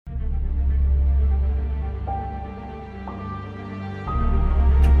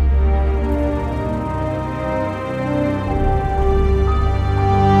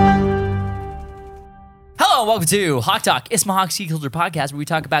welcome to Hawk Talk, Ismahawk's Geek Culture podcast, where we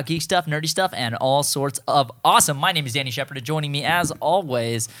talk about geek stuff, nerdy stuff, and all sorts of awesome. My name is Danny Shepard, and joining me, as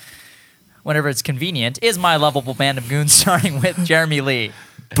always, whenever it's convenient, is my lovable band of goons, starting with Jeremy Lee,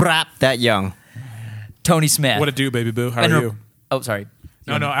 Brap that young, Tony Smith. What it do, baby boo? How are you? Oh, sorry.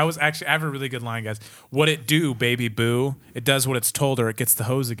 No, I have a really good line, guys. What it do, baby boo? It does what it's told, or it gets the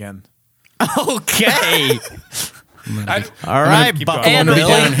hose again. Okay. All right, keep buckle going. and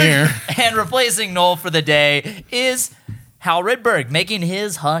down here. And replacing Noel for the day is Hal Rydberg, making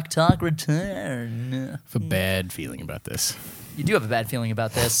his Hawk Talk return. I have a bad feeling about this. You do have a bad feeling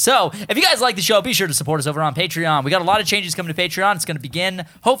about this. So, if you guys like the show, be sure to support us over on Patreon. We got a lot of changes coming to Patreon. It's going to begin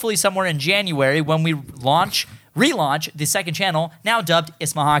hopefully somewhere in January when we relaunch the second channel, now dubbed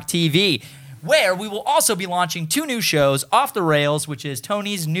Ismahawk TV, where we will also be launching 2 new shows, Off the Rails, which is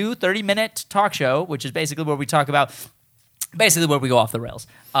Tony's new 30-minute talk show, which is basically where we talk about where we go off the rails.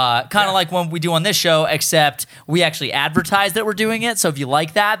 Kind of like when we do on this show, except we actually advertise that we're doing it. So if you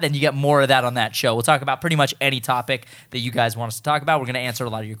like that, then you get more of that on that show. We'll talk about pretty much any topic that you guys want us to talk about. We're going to answer a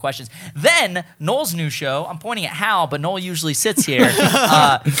lot of your questions. Then Noel's new show, I'm pointing at Hal, but Noel usually sits here.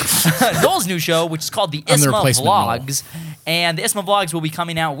 Noel's new show, which is called the Isma Vlogs. And the Isma Vlogs will be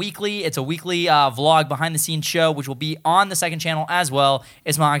coming out weekly. It's a weekly vlog behind-the-scenes show, which will be on the second channel as well,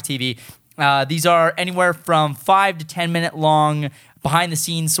 Ismahawk TV. These are anywhere from 5 to 10 minute long behind the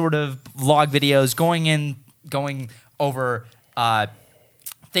scenes sort of vlog videos going over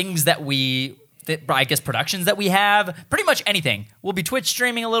things I guess productions that we have, pretty much anything. We'll be Twitch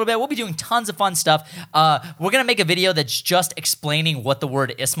streaming a little bit. We'll be doing tons of fun stuff. We're going to make a video that's just explaining what the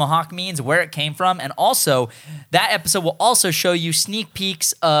word Ismahawk means, where it came from, and also that episode will also show you sneak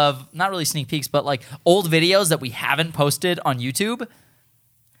peeks of, not really sneak peeks, but like old videos that we haven't posted on YouTube.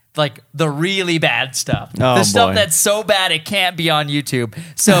 Like the really bad stuff. The stuff that's so bad it can't be on YouTube.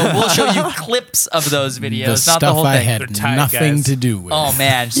 So we'll show you clips of those videos, not the whole thing. I had nothing to do with. Oh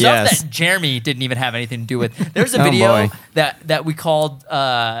man, stuff that Jeremy didn't even have anything to do with. There's a video that we called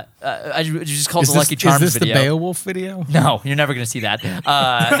I just called the Lucky Charms video. Is this the Beowulf video? No, you're never going to see that.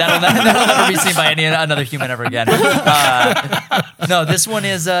 That'll never be seen by another human ever again. No, this one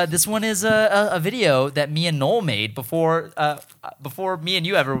is a video that me and Noel made before me and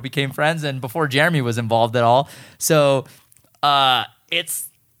you ever became friends and before Jeremy was involved at all. So it's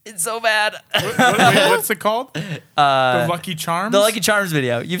so bad. What's it called? The Lucky Charms? The Lucky Charms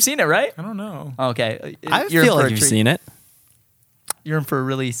video. You've seen it, right? I don't know. Okay. I feel like you've seen it. You're in for a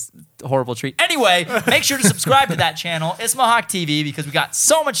really horrible treat. Anyway, make sure to subscribe to that channel, Ismahawk TV, because we got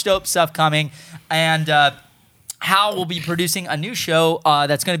so much dope stuff coming. And Hal will be producing a new show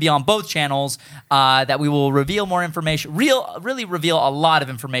that's going to be on both channels that we will reveal more information, really reveal a lot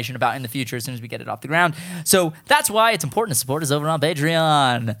of information about in the future as soon as we get it off the ground. So that's why it's important to support us over on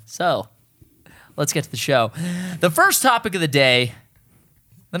Patreon. So let's get to the show. The first topic of the day,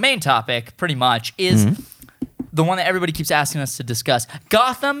 the main topic pretty much, is the one that everybody keeps asking us to discuss.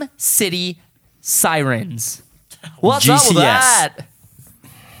 Gotham City Sirens. What's up with that?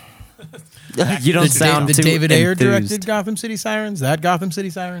 You don't sound the too David Ayer enthused. directed Gotham City Sirens? That Gotham City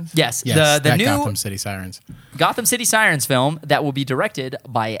Sirens? Yes. Yes, the new Gotham City Sirens. Gotham City Sirens film that will be directed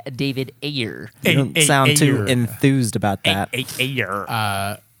by David Ayer. You don't sound too enthused about that.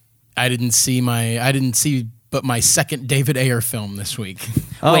 I didn't see but my second David Ayer film this week.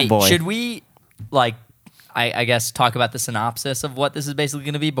 Oh Wait, boy. should we I guess talk about the synopsis of what this is basically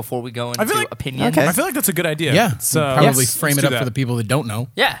going to be before we go into opinions? Okay. I feel like that's a good idea. Yeah, probably Yes, frame let's it do up for that. the people that don't know.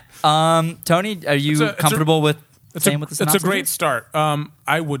 Yeah. Tony, are you comfortable with saying what the synopsis It's a great is? start.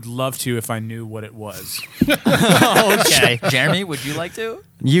 I would love to if I knew what it was. Okay. Jeremy, would you like to?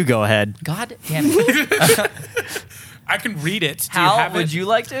 You go ahead. God damn it. I can read it. Do you Hal, have would it? you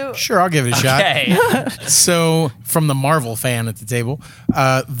like to? Sure, I'll give it a shot. Okay. So, from the Marvel fan at the table,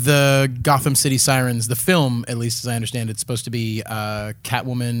 the Gotham City Sirens, the film, at least as I understand, it's supposed to be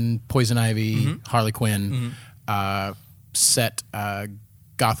Catwoman, Poison Ivy, Harley Quinn, set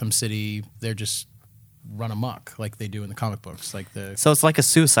Gotham City. They're just run amok like they do in the comic books, like the So it's like a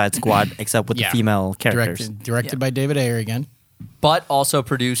Suicide Squad, except with the female characters. directed by David Ayer again. But also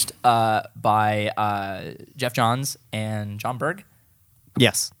produced by Jeff Johns and John Berg.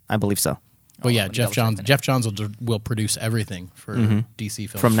 Yes, I believe so. Well, yeah, let me Jeff double-check Johns. the name. Jeff Johns will produce everything for DC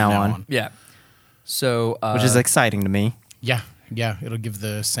films From now on. Yeah. So, Which is exciting to me. Yeah, it'll give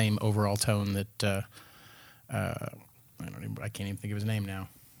the same overall tone that I can't even think of his name now.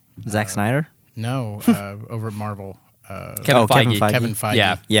 Zack Snyder? No, over at Marvel, Kevin Kevin Feige. Feige. Kevin Feige,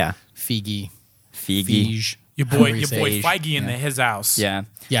 Yeah. Yeah. Feige, Feige. Your boy Feige. Feige in his house. Yeah.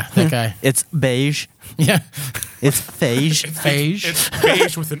 Yeah, that guy. It's beige. Yeah, It's phage. Phage. It's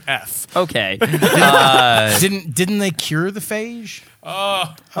beige with an F. Okay. Didn't they cure the phage?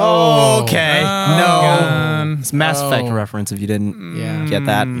 Okay. No. It's Mass Effect reference if you didn't Yeah. get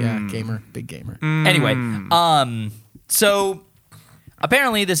that. Yeah, gamer, big gamer. Anyway, so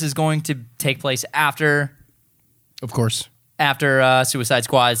apparently this is going to take place after Of course, Suicide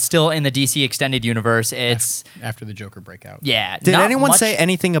Squad. Still in the DC extended universe. It's after the Joker breakout. yeah. Did not anyone much- say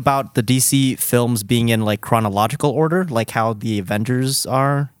anything about the DC films being in like chronological order, like how the Avengers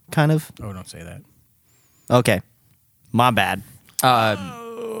are, kind of? Oh, don't say that. Okay, my bad.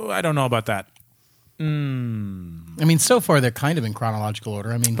 Oh, I don't know about that. I mean, so far they're kind of in chronological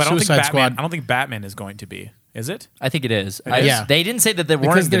order. I mean, But I don't think Suicide Batman. Squad. I don't think Batman is going to be. Is it? I think it is. is? They didn't say that they because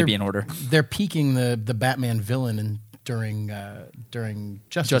weren't going they're to be in order. They're peaking the Batman villain during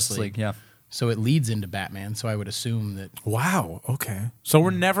Justice League, yeah. So it leads into Batman. So I would assume that Wow. Okay. So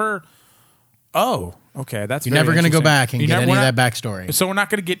we're never. Oh. Okay. That's you're very never going to go interesting. back and You get never- any of we're that not- backstory. So we're not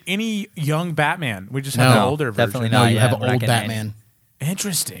going to get any young Batman. We just have No, an older version. definitely No, not. you yeah, have we're not old getting any. Batman.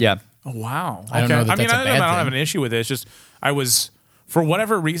 Interesting. Yeah. Oh, wow. I don't know that I mean, that's a I bad don't have thing. an issue with it. It's just I was, for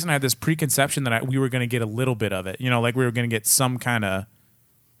whatever reason, I had this preconception that we were going to get a little bit of it. You know, like we were going to get some kind of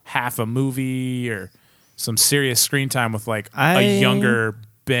half a movie or some serious screen time with like a younger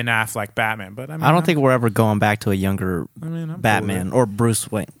Ben Affleck Batman. But I mean, I don't think we're ever going back to a younger I'm cool Batman with or Bruce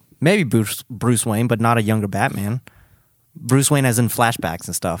Wayne. Maybe Bruce Wayne, but not a younger Batman. Bruce Wayne as in flashbacks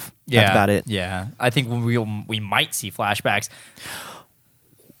and stuff. Yeah, That's about it. Yeah, I think we might see flashbacks.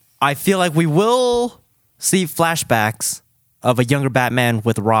 I feel like we will see flashbacks of a younger Batman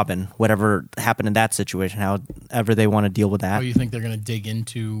with Robin, whatever happened in that situation, however they want to deal with Oh, that. you think they're going to dig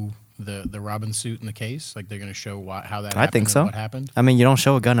into the Robin suit in the case? Like they're going to show how that happened I think and so. what happened? I mean, you don't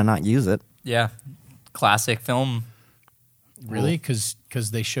show a gun and not use it. Yeah, classic film. Really? Because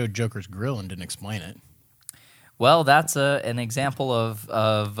they showed Joker's grill and didn't explain it. Well, that's an example of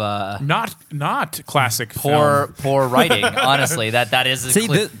not classic poor writing. Honestly, that is a See,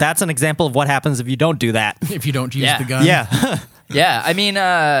 that's an example of what happens if you don't do that. If you don't use Yeah. the gun. Yeah. Yeah, I mean,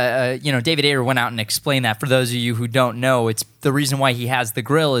 David Ayer went out and explained that. For those of you who don't know, it's the reason why he has the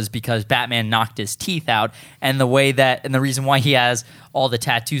grill is because Batman knocked his teeth out, and the reason why he has all the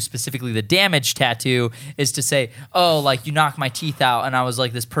tattoos, specifically the damage tattoo, is to say, "Oh, like you knocked my teeth out, and I was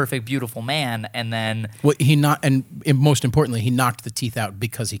like this perfect, beautiful man," and then Well, most importantly, he knocked the teeth out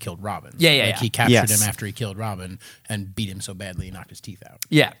because he killed Robin. Yeah. He captured Yes. him after he killed Robin and beat him so badly he knocked his teeth out.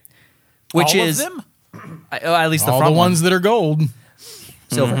 yeah, which All is of them? at least the All front the ones that are gold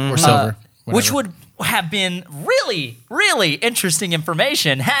silver or silver, which whatever. would have been really, really interesting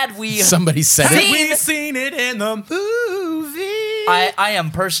information had we Somebody said it. seen We seen it in the movie. I am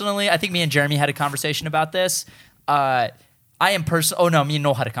personally, I think me and Jeremy had a conversation about this. Me and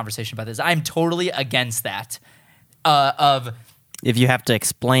Noel had a conversation about this. I'm totally against that. Of If you have to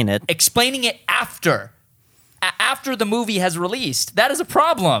explain it. explaining it after the movie has released. That is a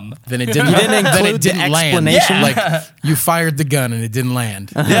problem. Then it didn't. You didn't then it include the didn't land. explanation? Like you fired the gun and it didn't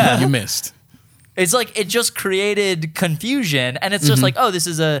land. Yeah, you missed. It's like it just created confusion, and it's just like, oh, this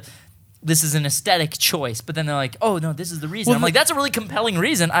is an aesthetic choice. But then they're like, oh no, this is the reason. I'm like, that's a really compelling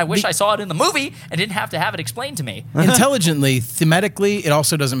reason. I wish I saw it in the movie and didn't have to have it explained to me. Intelligently, thematically, it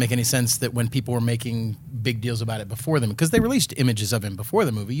also doesn't make any sense that when people were making big deals about it before them, because they released images of him before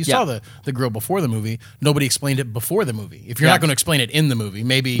the movie. You saw the grill before the movie. Nobody explained it before the movie. If you're Yeah. not going to explain it in the movie,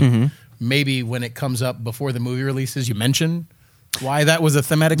 maybe when it comes up before the movie releases, you mention why that was a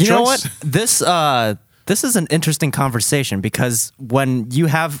thematic choice. You know what? This is an interesting conversation because when you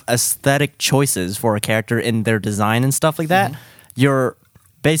have aesthetic choices for a character in their design and stuff like that, you're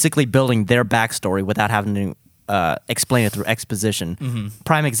basically building their backstory without having to explain it through exposition.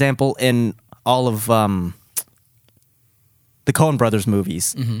 Prime example in all of the Coen Brothers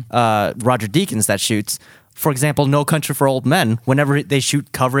movies, Roger Deakins that shoots. For example, No Country for Old Men, whenever they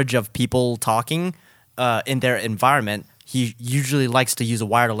shoot coverage of people talking in their environment, he usually likes to use a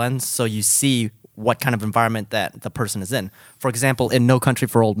wider lens so you see what kind of environment that the person is in. For example, in No Country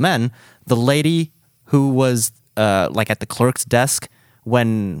for Old Men, the lady who was like at the clerk's desk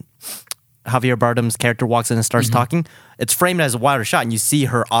when Javier Bardem's character walks in and starts talking, it's framed as a wider shot and you see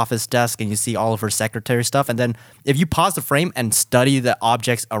her office desk and you see all of her secretary stuff. And then if you pause the frame and study the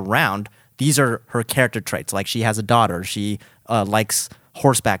objects around, these are her character traits. Like she has a daughter, she likes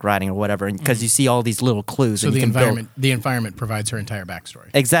horseback riding or whatever, because you see all these little clues. So and the you can build. the environment provides her entire backstory.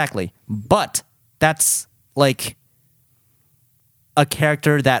 Exactly. But that's like a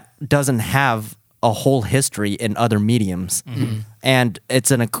character that doesn't have a whole history in other mediums. And it's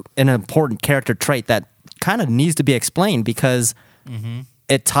an important character trait that kind of needs to be explained because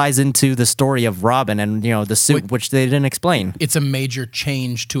it ties into the story of Robin and the suit, which they didn't explain. It's a major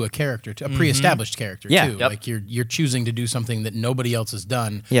change to a character, to a pre-established character Yeah. too. Yep. Like you're choosing to do something that nobody else has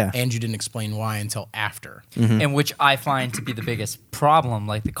done, Yeah. and you didn't explain why until after. And which I find to be the biggest problem,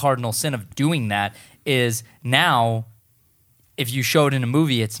 like the cardinal sin of doing that is now if you show it in a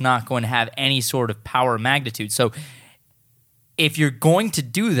movie, it's not going to have any sort of power or magnitude. So if you're going to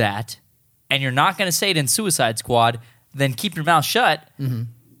do that and you're not going to say it in Suicide Squad, then keep your mouth shut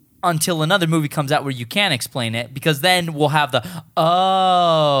until another movie comes out where you can explain it, because then we'll have the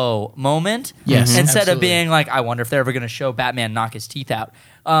moment. Yes, Instead of absolutely. being like, I wonder if they're ever going to show Batman knock his teeth out.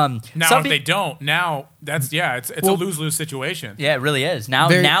 Now, some if they don't, now that's it's a lose-lose situation. Yeah, it really is. Now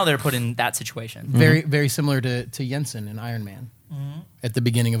Very- now they're put in that situation. Very, very similar to Jensen in Iron Man. At the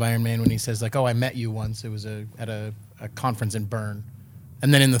beginning of Iron Man, when he says like, "Oh, I met you once. It was at a conference in Bern,"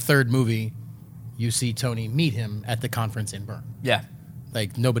 and then in the third movie, you see Tony meet him at the conference in Bern. Yeah.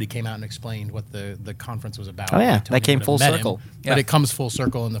 Like nobody came out and explained what the conference was about. Oh, yeah. Like, Tony That came would have full met him, circle. Yeah. But it comes full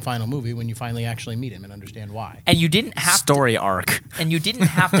circle in the final movie when you finally actually meet him and understand why. And you didn't have Story arc. to, and you didn't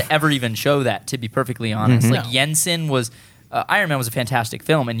have to ever even show that, to be perfectly honest. Like No. Jensen was Iron Man was a fantastic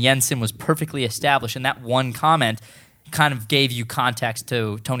film, and Jensen was perfectly established, and that one comment kind of gave you context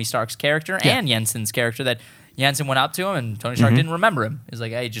to Tony Stark's character and Jensen's character, that Jensen went up to him and Tony Stark didn't remember him. He was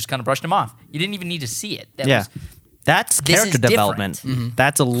like, hey, just kind of brushed him off. You didn't even need to see it. That Yeah. was, That's This is character development.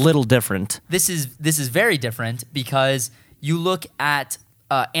 That's a little different. this is very different, because you look at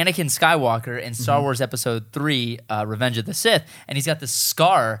Anakin Skywalker in Star Wars Episode 3, Revenge of the Sith, and he's got this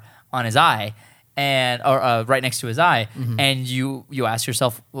scar on his eye, or right next to his eye, and you ask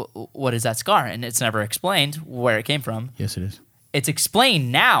yourself, what is that scar? And it's never explained where it came from. Yes, it is. It's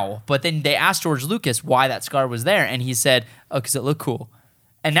explained now, but then they asked George Lucas why that scar was there, and he said, oh, because it looked cool.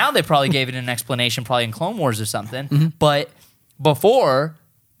 And now they probably gave it an explanation, probably in Clone Wars or something. But before,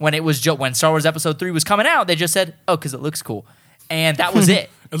 when when Star Wars Episode 3 was coming out, they just said, oh, because it looks cool. And that was it.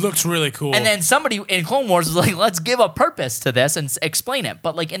 It looks really cool. And then somebody in Clone Wars was like, let's give a purpose to this and explain it.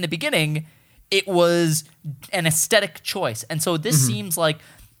 But like in the beginning, it was an aesthetic choice. And so this seems like,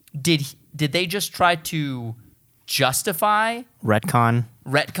 did they just try to justify, Retcon.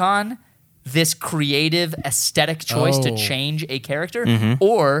 retcon this creative aesthetic choice to Oh. change a character?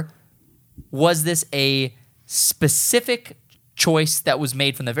 Or was this a specific choice that was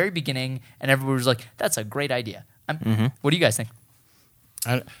made from the very beginning and everybody was like, that's a great idea? What do you guys think?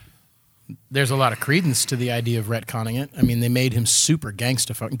 There's a lot of credence to the idea of retconning it. I mean, they made him super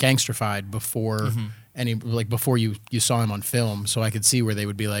gangsterfied before before you saw him on film. So I could see where they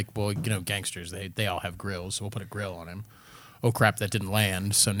would be like, well, gangsters, they all have grills, so we'll put a grill on him. Oh crap, that didn't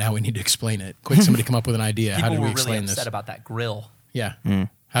land. So now we need to explain it. Quick, somebody come up with an idea. How People do we were really explain upset this? about that grill. Yeah.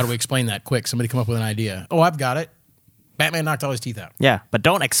 How do we explain that? Quick, somebody come up with an idea. Oh, I've got it. Batman knocked all his teeth out. Yeah, but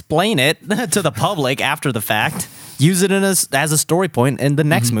don't explain it to the public after the fact. Use it as a story point in the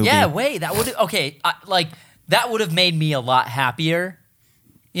next movie. Yeah, wait, that would that would have made me a lot happier,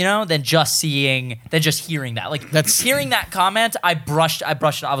 than just hearing that. Like hearing that comment, I brushed it.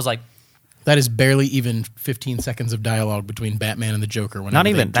 I was like, That is barely even 15 seconds of dialogue between Batman and the Joker. Not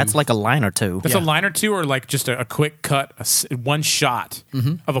even. That's like a line or two. That's a line or two, or like just a quick cut, one shot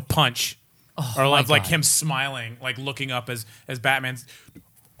of a punch, or like him smiling, like looking up as Batman's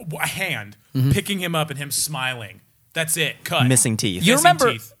a hand picking him up and him smiling. That's it. Cut. Missing teeth. you Missing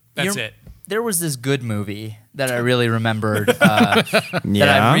remember? teeth. That's it. There was this good movie that I really remembered. That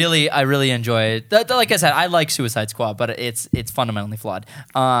Yeah. I really enjoyed. Like I said, I like Suicide Squad, but it's fundamentally flawed.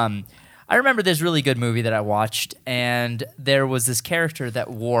 I remember this really good movie that I watched, and there was this character that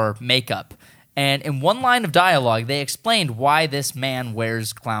wore makeup. And in one line of dialogue, they explained why this man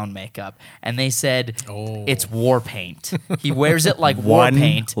wears clown makeup. And they said, it's war paint. He wears it like war One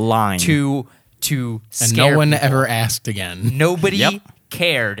paint line. to And scare no one people. ever asked again. Nobody Yep.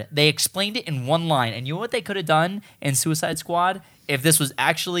 cared. They explained it in one line. And you know what they could have done in Suicide Squad if this was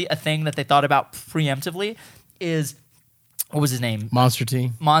actually a thing that they thought about preemptively is, what was his name? Monster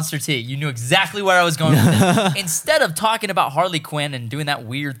T. Monster T. You knew exactly where I was going with this. Instead of talking about Harley Quinn and doing that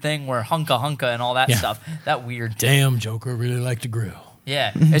weird thing where hunka and all that Yeah. stuff, that weird Damn, Joker really liked to grill.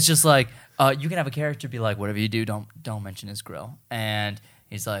 yeah, it's just like you can have a character be like, whatever you do, don't mention his grill, and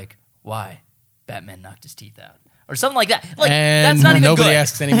he's like, why? Batman knocked his teeth out, or something like that. Like And that's not even nobody good.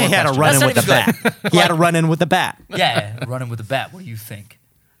 asks any more He had to questions. run in That's with not the even bat. He had to run in with the bat. Yeah, running with a bat. What do you think?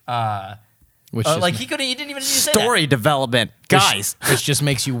 Which just, Like he didn't even need to say Story development. Guys, which just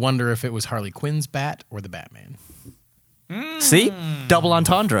makes you wonder if it was Harley Quinn's bat or the Batman. see? Double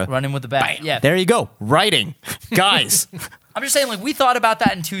entendre. that. Running with the bat. Yeah, There you go. Writing. Guys. I'm just saying, like we thought about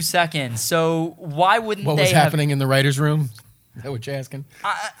that in 2 seconds. So why wouldn't What they was have? happening in the writer's room? Is that what you're asking?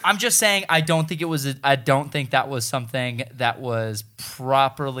 I'm just saying I don't think it was. I don't think that was something that was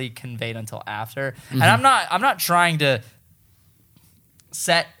properly conveyed until after. And I'm not trying to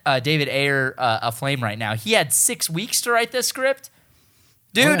set David Ayer aflame right now. He had 6 weeks to write this script,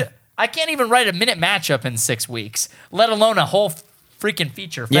 dude. Yeah. I can't even write a minute matchup in 6 weeks, let alone a whole freaking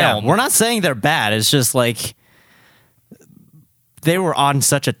feature film. Yeah, we're not saying they're bad. It's just like they were on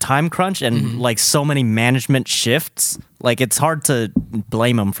such a time crunch and like so many management shifts. Like it's hard to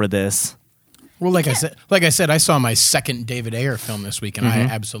blame them for this. Well, like I said, I saw my second David Ayer film this week, and I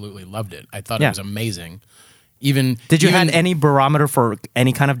absolutely loved it. I thought it was amazing. Did you have any barometer for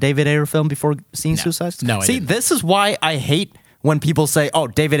any kind of David Ayer film before seeing Suicide Squad? No, I See, didn't. this is why I hate when people say, "Oh,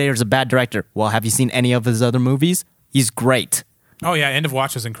 David Ayer's a bad director." Well, have you seen any of his other movies? He's great. Oh yeah, End of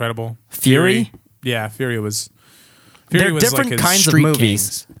Watch is incredible. Fury? Yeah, Fury was. They're was different like his- kinds of Street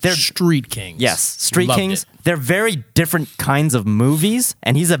movies. Kings. They're Street Kings. Yes, Street Loved Kings. it. They're very different kinds of movies,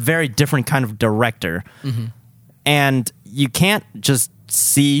 and he's a very different kind of director. And you can't just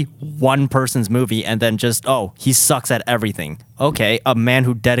see one person's movie and then just, oh, he sucks at everything. Okay, a man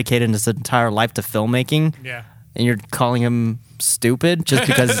who dedicated his entire life to filmmaking, Yeah. and you're calling him stupid just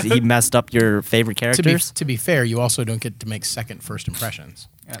because he messed up your favorite characters? To be fair, you also don't get to make first impressions.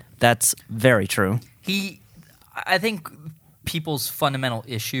 That's very true. I think people's fundamental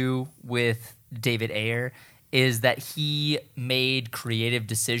issue with David Ayer is that he made creative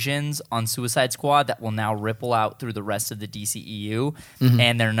decisions on Suicide Squad that will now ripple out through the rest of the DCEU,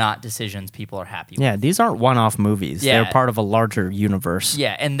 and they're not decisions people are happy with. Yeah, these aren't one-off movies. Yeah. They're part of a larger universe.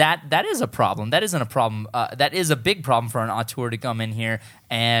 Yeah, and that is a problem. That isn't a problem. That is a big problem for an auteur to come in here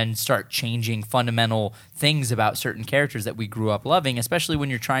and start changing fundamental things about certain characters that we grew up loving, especially when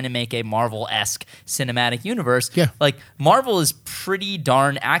you're trying to make a Marvel-esque cinematic universe. Yeah. Like, Marvel is pretty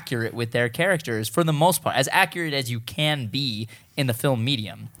darn accurate with their characters for the most part, as accurate as you can be in the film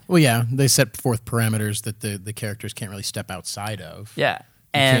medium. Well, yeah, they set forth parameters that the characters can't really step outside of. Yeah.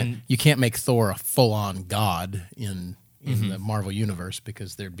 You can't make Thor a full-on god in the Marvel universe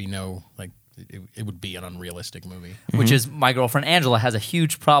because there'd be no it would be an unrealistic movie. Which is my girlfriend Angela has a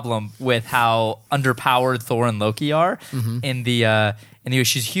huge problem with how underpowered Thor and Loki are in the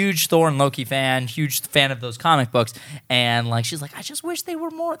she's a huge Thor and Loki fan, huge fan of those comic books, and like she's like, I just wish they're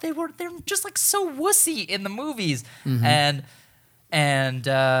just like so wussy in the movies, and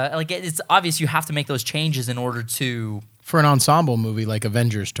like it's obvious you have to make those changes in order to. For an ensemble movie like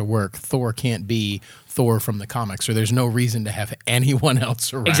Avengers to work, Thor can't be Thor from the comics, or there's no reason to have anyone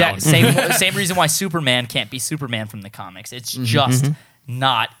else around. Exactly. Same reason why Superman can't be Superman from the comics. It's just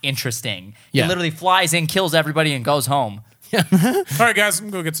not interesting. Yeah. He literally flies in, kills everybody, and goes home. All right, guys, I'm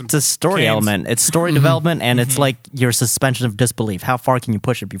gonna go get some. It's a story cans. element. It's story development, and it's like your suspension of disbelief. How far can you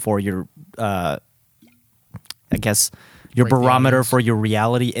push it before your, I guess, your Break the barometer audience. for your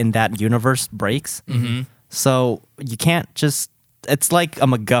reality in that universe breaks? So you can't just. It's like a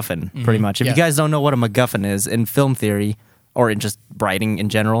MacGuffin, pretty much. If Yeah. you guys don't know what a MacGuffin is in film theory or in just writing in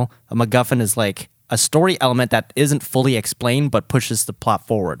general, a MacGuffin is like a story element that isn't fully explained but pushes the plot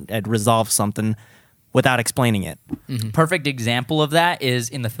forward. It resolves something without explaining it. Perfect example of that is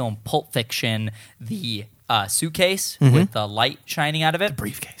in the film Pulp Fiction, the suitcase with the light shining out of it.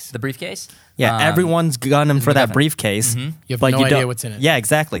 Briefcase. The briefcase. Yeah, everyone's gunning for that MacGuffin. briefcase. You have but no you idea don't- what's in it. Yeah,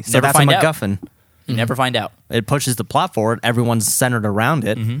 exactly. So Never that's a find out. MacGuffin. You never find out. It pushes the plot forward. Everyone's centered around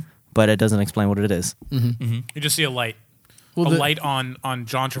it, but it doesn't explain what it is. You just see a light. Well, a the- light on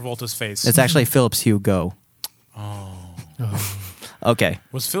John Travolta's face. It's actually Phillips Hue Go. Okay.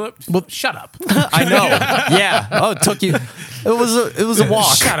 Was Philip? Well- shut up. I know. Yeah. Oh, it took you. It was a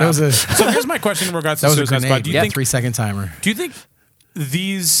walk. Shut That up. was a So here's my question in regards that to was a Suicide Squad. grenade. Do you think 3-second timer. Do you think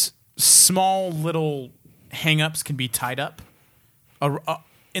these small little hang-ups can be tied up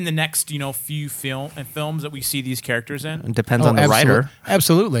in the next, few films that we see these characters in? It depends on the writer.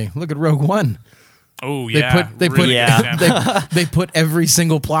 Absolutely. Look at Rogue One. Oh They yeah, put really good example. they put every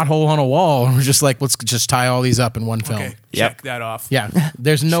single plot hole on a wall, and we're just like, let's just tie all these up in one film. Okay, Yep. check that off. Yeah,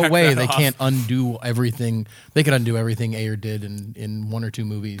 there's no Check way that they off. can't undo everything. They could undo everything Ayer did in one or two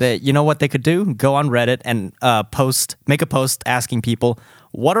movies. You know what they could do? Go on Reddit and make a post asking people,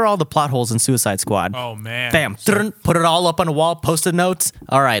 what are all the plot holes in Suicide Squad? Oh man, Bam. Put it all up on a wall, post-it notes.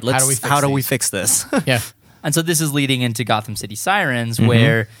 All right, how do we fix fix this? Yeah, And so this is leading into Gotham City Sirens,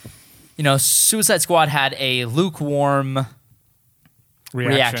 where, Suicide Squad had a lukewarm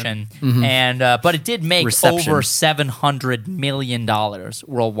reaction, and but it did make Reception. over $700 million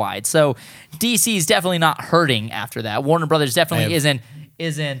worldwide. So DC's definitely not hurting after that. Warner Brothers definitely isn't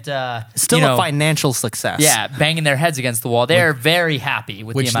isn't Still you know, a financial success. Yeah, banging their heads against the wall. They're very happy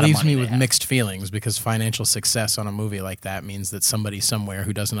with the Which amount of leaves money me they with have. mixed feelings because financial success on a movie like that means that somebody somewhere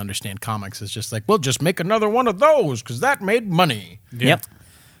who doesn't understand comics is just like, we'll just make another one of those because that made money. Yep.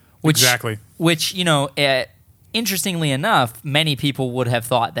 Exactly. Which, interestingly enough, many people would have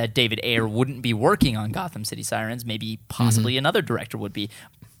thought that David Ayer wouldn't be working on Gotham City Sirens. Maybe possibly another director would be.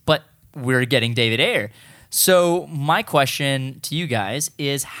 But we're getting David Ayer. So my question to you guys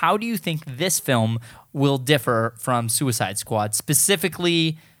is, how do you think this film will differ from Suicide Squad,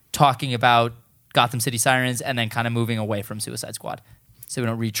 specifically talking about Gotham City Sirens and then kind of moving away from Suicide Squad so we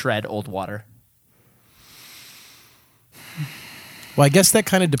don't retread old water? Well, I guess that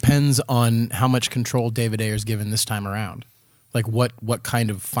kind of depends on how much control David Ayer's given this time around. Like what kind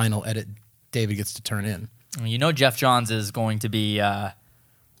of final edit David gets to turn in. You know Jeff Johns is going to be...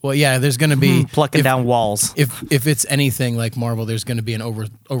 Well, yeah, there's going to be Plucking down walls. If it's anything like Marvel, there's going to be an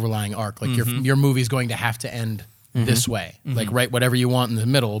overlying arc. Like your movie's going to have to end this way. Like write whatever you want in the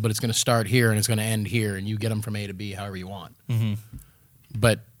middle, but it's going to start here and it's going to end here, and you get them from A to B however you want.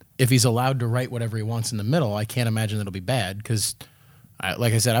 But if he's allowed to write whatever he wants in the middle, I can't imagine that'll be bad because,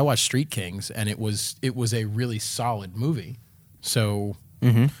 like I said, I watched Street Kings and it was a really solid movie. So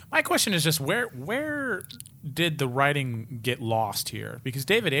My question is just where did the writing get lost here? Because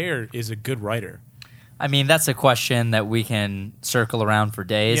David Ayer is a good writer. I mean, that's a question that we can circle around for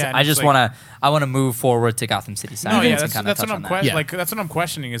days. Yeah, and I it's just like- want to move forward to Gotham City Sirens. No, yeah, and that's, kind that's of what touch I'm on that. Yeah. that's what I'm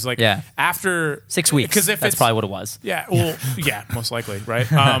questioning. Is like Yeah. after 6 weeks. because if That's it's probably what it was. yeah, well, yeah, most likely, right?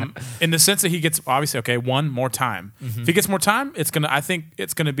 In the sense that he gets obviously one more time. If he gets more time, I think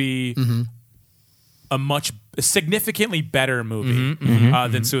it's gonna be a significantly better movie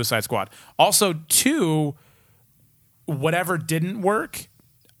than Suicide Squad. Also, two, whatever didn't work,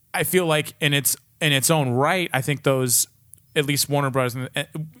 I feel like in its own right, I think those, at least Warner Brothers,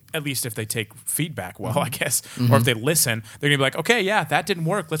 at least if they take feedback well, I guess, or if they listen, they're gonna be like, okay, yeah, that didn't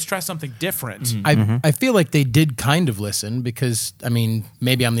work. Let's try something different. I feel like they did kind of listen because, I mean,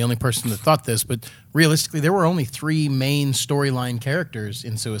 maybe I'm the only person that thought this, but realistically, there were only 3 main storyline characters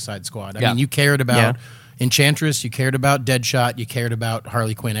in Suicide Squad. I Yeah. mean, you cared about Yeah. Enchantress, you cared about Deadshot, you cared about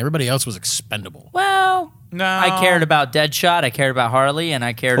Harley Quinn. Everybody else was expendable. Well, No. I cared about Deadshot, I cared about Harley, and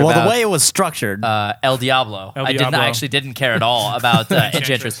I cared Well, about the way it was structured, El Diablo. El I Diablo. actually didn't care at all about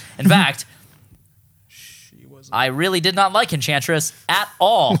Enchantress. In fact, I really did not like Enchantress at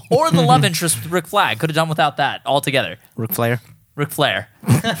all, or the love interest with Rick Flag. Could have done without that altogether. Ric Flair. Ric Flair.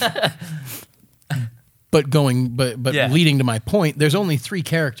 But Yeah. leading to my point, there's only 3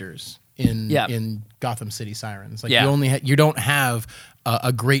 characters Yeah. in Gotham City Sirens. Like Yeah. you don't have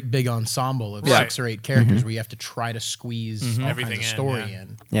a great big ensemble of Right. 6 or 8 characters where you have to try to squeeze all Everything kinds of in, story yeah.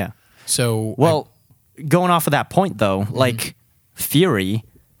 in. Yeah. So Well, going off of that point though, like Fury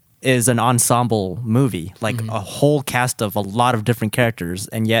is an ensemble movie, like a whole cast of a lot of different characters,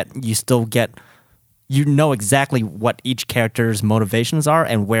 and yet you still you know exactly what each character's motivations are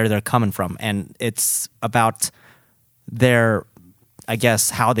and where they're coming from, and it's about their, I guess,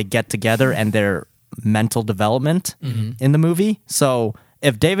 how they get together and their mental development in the movie. So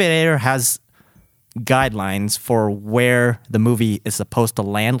if David Ayer has guidelines for where the movie is supposed to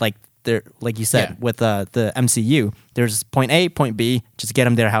land, like you said, Yeah. with the MCU, there's point A, point B, just get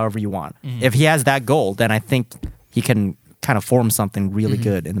him there however you want. If he has that goal, then I think he can kind of form something really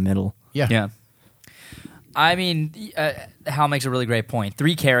good in the middle. yeah. Yeah. I mean, Hal makes a really great point.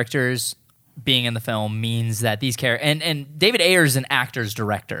 3 characters being in the film means that these characters... And David Ayer is an actor's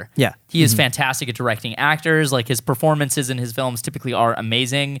director. Yeah. He is fantastic at directing actors. Like, his performances in his films typically are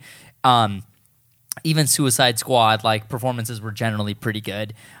amazing. Even Suicide Squad, like, performances were generally pretty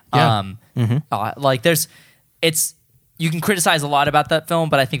good. Yeah. Like, you can criticize a lot about that film,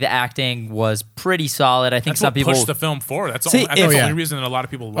 but I think the acting was pretty solid. I think That's some what people... pushed the film forward. That's, See, that's if- the yeah. only reason that a lot of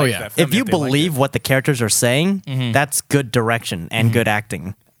people like yeah. that film. If you they liked believe it. what the characters are saying, that's good direction and good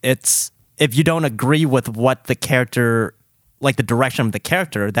acting. It's if you don't agree with what the character, like the direction of the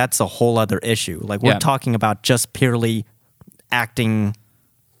character, that's a whole other issue. Like we're Yeah. talking about just purely acting.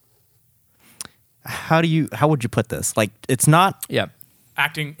 How would you put this? Like it's not. Yeah.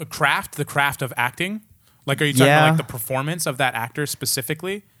 acting the craft of acting. Like, are you talking Yeah. about like the performance of that actor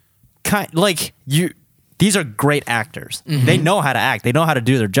specifically? Like you, these are great actors. They know how to act. They know how to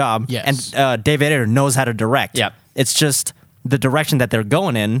do their job. Yes. And David Ayer knows how to direct. Yep. It's just the direction that they're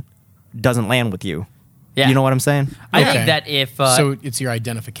going in doesn't land with you. Yeah. You know what I'm saying? I Okay. think that if... So it's your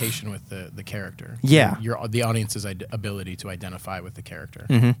identification with the character. Yeah. The audience's ability to identify with the character.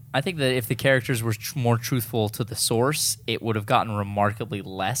 I think that if the characters were more truthful to the source, it would have gotten remarkably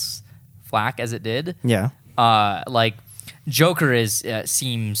less flack as it did. Yeah. Like, Joker is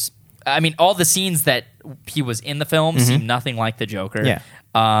seems. I mean, all the scenes that he was in the film seem nothing like the Joker. Yeah.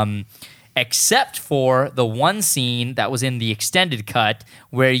 Except for the one scene that was in the extended cut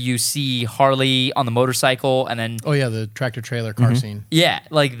where you see Harley on the motorcycle and then Oh yeah, the tractor trailer car scene. yeah,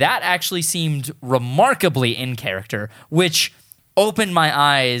 like that actually seemed remarkably in character, which opened my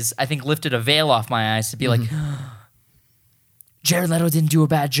eyes, I think lifted a veil off my eyes to be like, Jared Leto didn't do a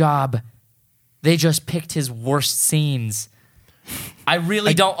bad job. They just picked his worst scenes. I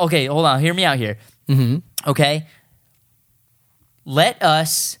really don't. Okay, hold on. Hear me out here. Okay? Let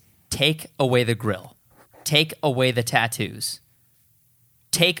us take away the grill. Take away the tattoos.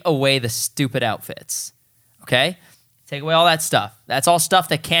 Take away the stupid outfits. Okay? Take away all that stuff. That's all stuff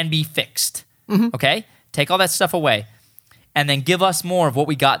that can be fixed. Okay? Take all that stuff away. And then give us more of what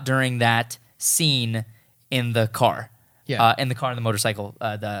we got during that scene in the car. Yeah. In the car and the motorcycle,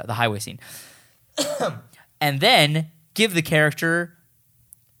 the highway scene. And then give the character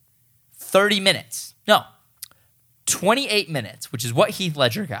 30 minutes. No, 28 minutes, which is what Heath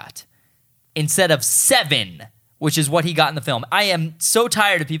Ledger got, instead of 7, which is what he got in the film. I am so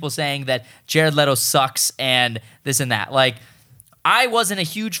tired of people saying that Jared Leto sucks and this and that. Like, I wasn't a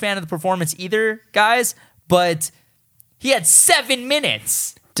huge fan of the performance either, guys, but he had 7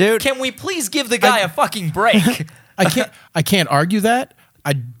 minutes. Dude. Can we please give the guy a fucking break? I can't argue that.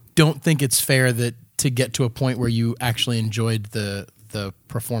 I don't think it's fair that to get to a point where you actually enjoyed the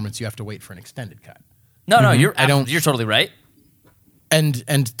performance, you have to wait for an extended cut. No, you're don't- you're totally right. And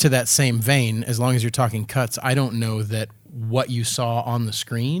to that same vein, as long as you're talking cuts, I don't know that what you saw on the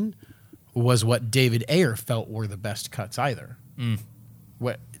screen was what David Ayer felt were the best cuts either.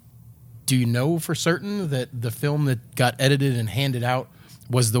 What do you know for certain that the film that got edited and handed out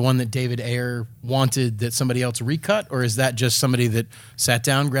was the one that David Ayer wanted that somebody else recut, or is that just somebody that sat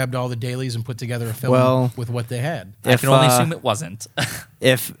down, grabbed all the dailies, and put together a film Well, with what they had? I can only assume it wasn't.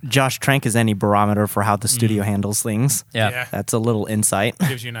 If Josh Trank is any barometer for how the studio handles things, Yeah. that's a little insight.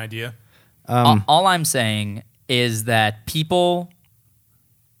 Gives you an idea. All I'm saying is that people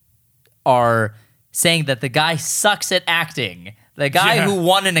are saying that the guy sucks at acting. The guy Yeah. who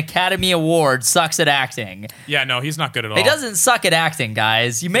won an Academy Award sucks at acting. Yeah, no, he's not good at all. He doesn't suck at acting,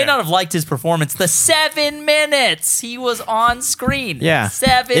 guys. You may Yeah. not have liked his performance. The 7 minutes he was on screen. Yeah.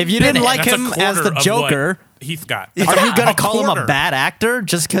 7 If you didn't minutes. like That's a him quarter as the of what Joker, Heath got. are you going to call him a quarter. bad actor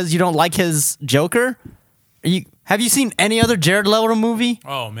just because you don't like his Joker? Have you seen any other Jared Leto movie?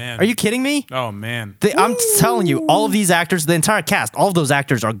 Oh man. Are you kidding me? Oh man. I'm telling you, all of these actors, the entire cast, all of those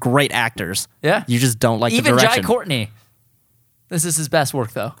actors are great actors. Yeah. You just don't like Even the Jai direction. Courtney. This is his best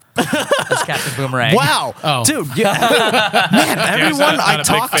work, though. As Captain Boomerang. Wow. Oh. Dude, man, everyone not I a big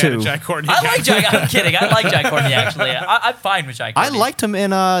talk fan of to, Jack Courtney. I like Jai. I'm kidding. I like Jai Courtney, actually. I'm fine with Jai I Courtney. liked him in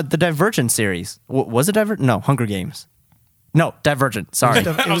the Divergent series. Was it Divergent? No, Hunger Games. No, Divergent. Sorry.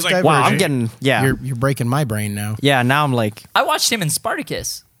 I was like, Wow, I'm Divergent. getting, You're breaking my brain now. yeah, now I'm like, I watched him in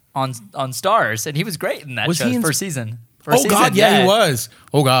Spartacus on Stars, and he was great in that Was show. he in First season. First Oh God, season, yeah, he was.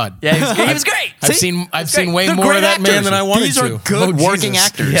 Oh God. Yeah, he was great. I've seen way they're more great of that man actors. than I wanted These to. are good Oh, working Jesus.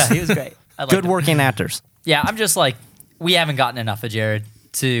 actors. Yeah, he was great. I liked Good him. working actors. Yeah, I'm just like, we haven't gotten enough of Jared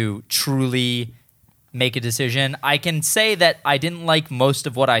to truly make a decision. I can say that I didn't like most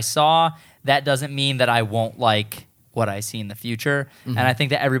of what I saw. That doesn't mean that I won't like what I see in the future. And I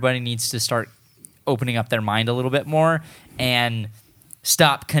think that everybody needs to start opening up their mind a little bit more and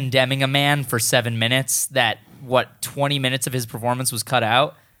stop condemning a man for 7 minutes that 20 minutes of his performance was cut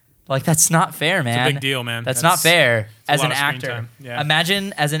out. Like, that's not fair, man. big deal, man. That's not fair a as lot an of screen actor. time. Yeah.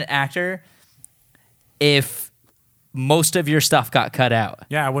 Imagine as an actor if most of your stuff got cut out.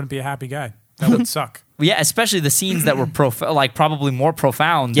 Yeah, I wouldn't be a happy guy. That would suck. Yeah, especially the scenes that were probably more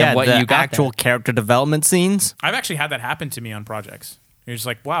profound Yeah, than what the you got actual there. character development scenes. I've actually had that happen to me on projects. You're just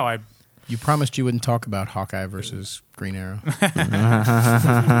like, wow, You promised you wouldn't talk about Hawkeye versus Green Arrow.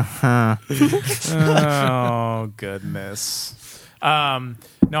 oh goodness.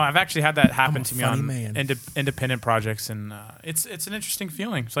 No, I've actually had that happen I'm a to me funny on man. independent projects, and it's an interesting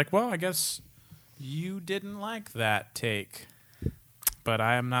feeling. It's like, well, I guess you didn't like that take, but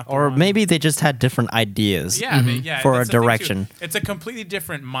I am not. The Or one. maybe they just had different ideas. Yeah, I mean, yeah, For that's a the thing, too. direction. It's a completely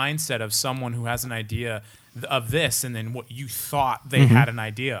different mindset of someone who has an idea of this, and then what you thought they had an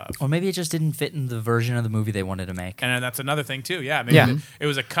idea of. Or maybe it just didn't fit in the version of the movie they wanted to make. And that's another thing too. Yeah, maybe Yeah. it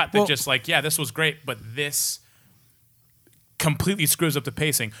was a cut that Well- just like, yeah, this was great, but this completely screws up the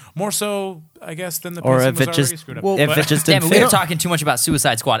pacing. More so, I guess, than the Or pacing if was it already just- screwed up. well, If But- it just Damn didn't it, we are fit. talking too much about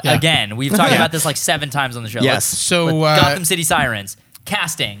Suicide Squad. Yeah. Again, we've talked about this like 7 times on the show. Yes. So, Gotham City Sirens.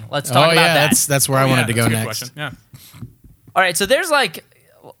 Casting. Let's talk oh about yeah, that. that's where I Yeah, wanted to that's go a good next. question. Yeah. All right, so there's like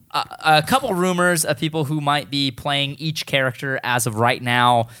a couple rumors of people who might be playing each character as of right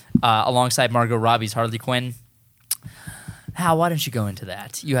now, alongside Margot Robbie's Harley Quinn. Hal, why don't you go into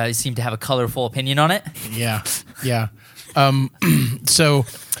that? You guys seem to have a colorful opinion on it. Yeah. So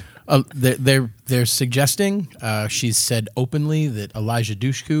they're suggesting, she's said openly that Elijah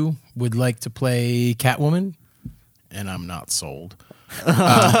Dushku would like to play Catwoman, and I'm not sold. And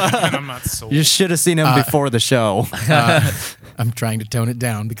I'm not sold. You should have seen him before the show. I'm trying to tone it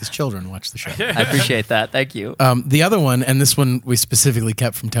down because children watch the show. I appreciate that. Thank you. The other one, and this one we specifically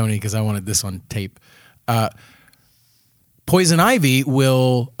kept from Tony because I wanted this on tape. Poison Ivy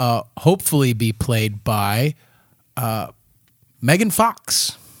will hopefully be played by Megan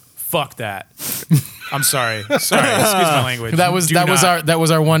Fox. Fuck that. I'm sorry. Excuse my language. That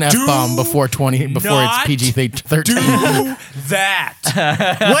was our one F-bomb before it's PG-13. Do that.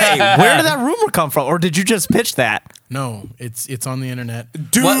 Wait, where did that rumor come from? Or did you just pitch that? No, it's on the internet.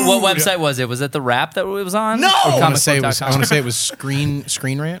 Dude. What website was it? Was it the Wrap that it was on? No! Or I want to say comicbook.com? it was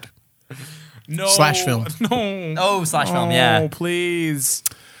Screen Rant. No. Slash Film. No. Oh, Slash Film, yeah. Oh, please.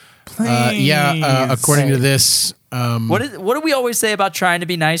 Please. According to this, What do we always say about trying to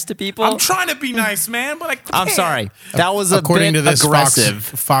be nice to people? I'm trying to be nice, man, but I can't. I'm sorry. That was a according bit to this, aggressive.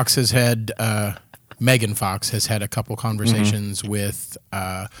 Fox has had Megan Fox has had a couple conversations with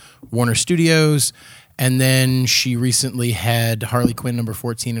Warner Studios, and then she recently had Harley Quinn number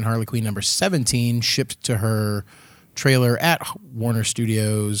 14 and Harley Quinn number 17 shipped to her trailer at Warner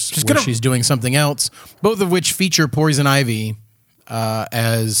Studios, where she's doing something else, both of which feature Poison Ivy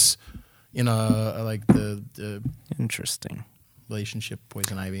as in a like the Interesting. relationship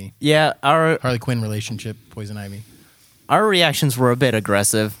Poison Ivy. Yeah, our Harley Quinn relationship Poison Ivy. reactions were a bit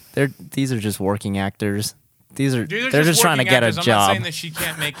aggressive. These are just working actors. They're just trying to get a I'm not job. saying that she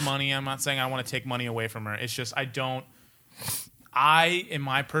can't make money. I'm not saying I want to take money away from her. It's just in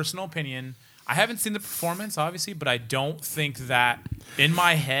my personal opinion, I haven't seen the performance, obviously, but I don't think that, in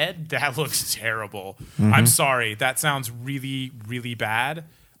my head, that looks terrible. Mm-hmm. I'm sorry. That sounds really, really bad,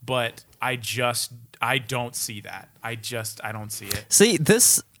 but I don't see that. I don't see it. See,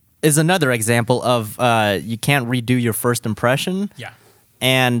 this is another example of you can't redo your first impression. Yeah.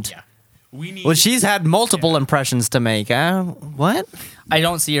 And We need. well, she's had multiple impressions to make. What? I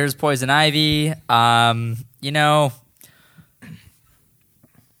don't see her as Poison Ivy.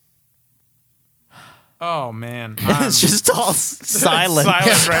 Oh man, It's just all silent.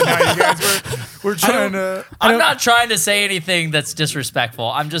 silent right now, you guys. We're trying to. I'm not trying to say anything that's disrespectful.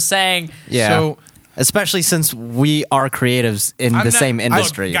 I'm just saying. Yeah. So- especially since we are creatives in the same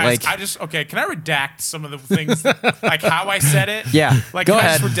industry. Look, guys, like, can I redact some of the things, like how I said it? Yeah, Like, go can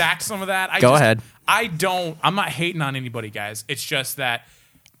ahead. I just redact some of that? Go ahead. I'm not hating on anybody, guys. It's just that,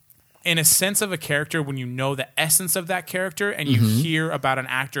 in a sense of a character, when you know the essence of that character and you hear about an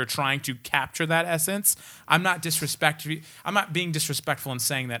actor trying to capture that essence, I'm not being disrespectful in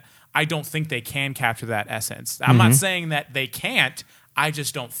saying that I don't think they can capture that essence. I'm not saying that they can't. I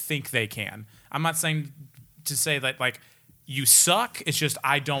just don't think they can. I'm not saying to say that like you suck. It's just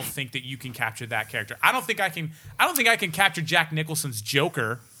I don't think that you can capture that character. I don't think I can capture Jack Nicholson's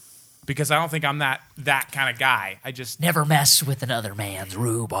Joker because I don't think I'm that kind of guy. I just Never mess with another man's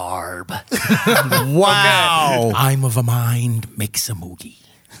rhubarb. wow. I'm of a mind, makes a moogie.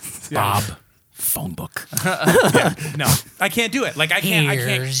 Bob, phone book. no. I can't do it. Like I can't.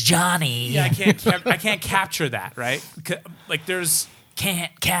 Here's Johnny. Yeah, I can't capture that. Right? Like there's.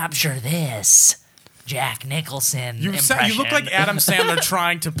 Can't capture this. Jack Nicholson You impression. look like Adam Sandler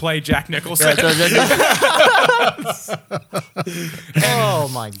trying to play Jack Nicholson. Oh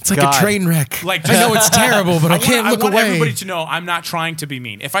my god. It's like a train wreck. Like, I know it's terrible, but I can't look I want away. everybody to know I'm not trying to be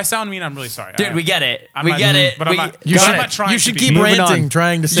mean. If I sound mean, I'm really sorry. Dude, we get it. I'm We not- get it. But I'm We- not. You I'm should- not trying you to should be keep mean. Moving ranting, on.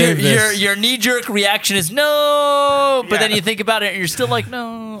 trying to Your, save this. your knee-jerk reaction is no, but Yeah. then you think about it and you're still like,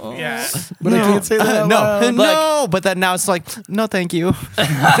 no. Yeah. But I can't say that out loud. no, but then now it's like, no, thank you.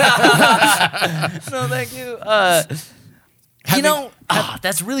 No, thank you.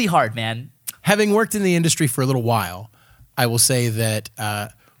 That's really hard, man. Having worked in the industry for a little while, I will say that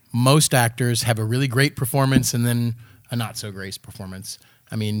most actors have a really great performance and then a not so great performance.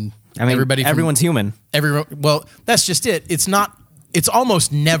 I mean, everyone's human. Well, that's just it. It's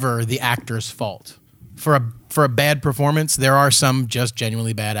almost never the actor's fault. For a bad performance, there are some just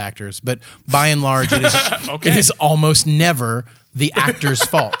genuinely bad actors, but by and large, it is it is almost never the actor's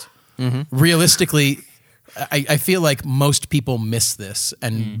fault. Realistically, I feel like most people miss this,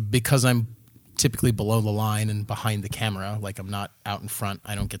 and because I'm typically below the line and behind the camera, like I'm not out in front,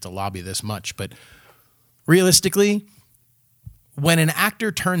 I don't get to lobby this much. But realistically, when an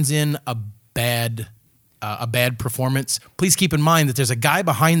actor turns in a bad a bad performance, please keep in mind that there's a guy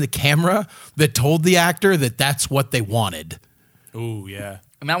behind the camera that told the actor that that's what they wanted. Ooh, yeah.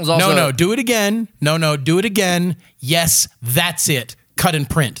 And that was also No, do it again. No, do it again. Yes, that's it. Cut and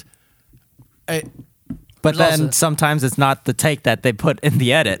print. But There's then also- sometimes it's not the take that they put in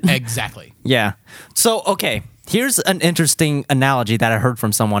the edit. Exactly. Yeah. So, okay, here's an interesting analogy that I heard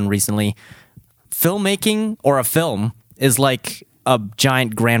from someone recently. Filmmaking or a film is like a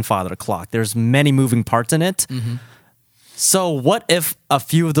giant grandfather clock. There's many moving parts in it. So, what if a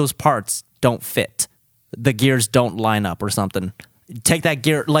few of those parts don't fit? The gears don't line up or something. Take that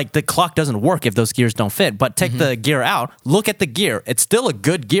gear, like the clock doesn't work if those gears don't fit, but take the gear out, look at the gear. It's still a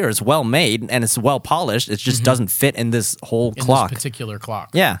good gear. It's well made and it's well polished. It just doesn't fit in this whole In clock. this particular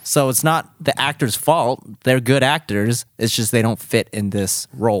clock. Yeah, so it's not the actor's fault. They're good actors. It's just they don't fit in this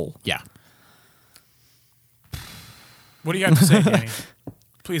role. Yeah. What do you have to say, Danny?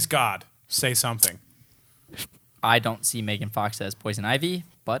 Please, God, say something. I don't see Megan Fox as Poison Ivy,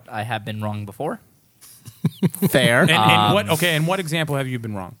 but I have been wrong before. Fair. And what? Okay, and what example have you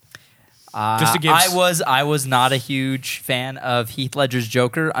been wrong? Just to give. I was not a huge fan of Heath Ledger's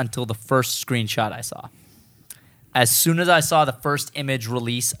Joker until the first screenshot I saw. As soon as I saw the first image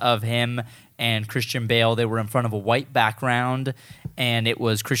release of him and Christian Bale, they were in front of a white background, and it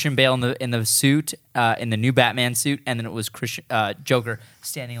was Christian Bale in the suit, in the new Batman suit, and then it was Joker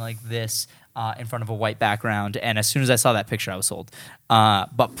standing like this in front of a white background. And as soon as I saw that picture, I was sold.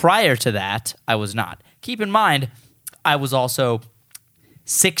 But prior to that, I was not. Keep in mind, I was also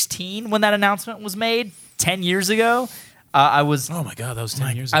 16 when that announcement was made 10 years ago. I was Oh my God, that was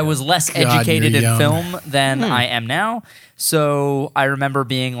 10 years ago. I was less God, educated you're in young. film than I am now. So I remember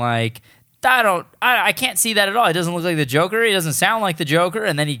being like, I can't see that at all. He doesn't look like the Joker. He doesn't sound like the Joker.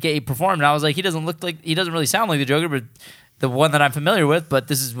 And then he performed, and I was like, he doesn't really sound like the Joker, but the one that I'm familiar with. But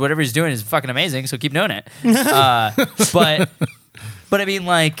this is whatever he's doing is fucking amazing. So keep doing it. But I mean,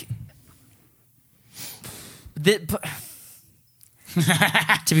 like, to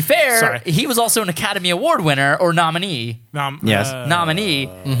be fair, Sorry. he was also an Academy Award winner or nominee. Yes. Nominee.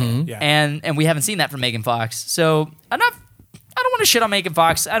 Yeah. And we haven't seen that from Megan Fox. So I don't want to shit on Megan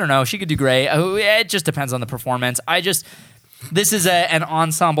Fox. I don't know. She could do great. It just depends on the performance. This is an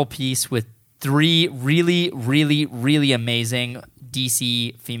ensemble piece with 3 really, really, really amazing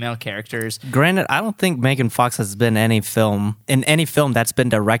DC female characters. Granted, I don't think Megan Fox has been in any film that's been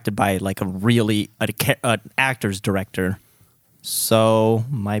directed by like an actor's director. So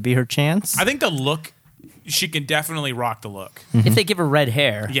might be her chance. I think the look, she can definitely rock the look. If they give her red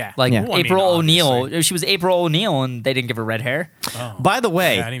hair. Yeah. Like Yeah. Well, I mean, April O'Neil. obviously. She was April O'Neil and they didn't give her red hair. By the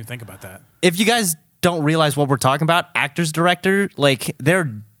way, Yeah, I didn't even think about that. if you guys don't realize what we're talking about, actors director, like there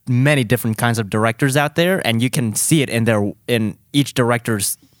are many different kinds of directors out there, and you can see it in each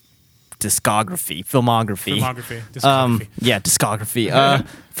director's filmography. Discography.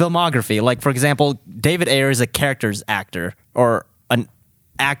 Filmography. Like, for example, David Ayer is a character's actor or an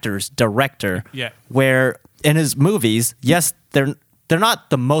actor's director. Yeah. Where in his movies, yes, they're not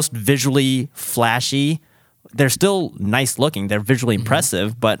the most visually flashy. They're still nice looking. They're visually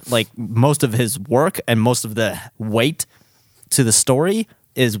impressive, but like most of his work and most of the weight to the story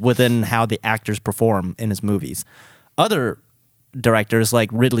is within how the actors perform in his movies. Other directors like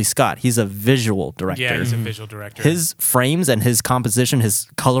Ridley Scott, he's a visual director. Yeah, he's a visual director. His frames and his composition, his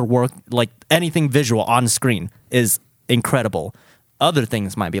color work, like anything visual on screen is incredible. Other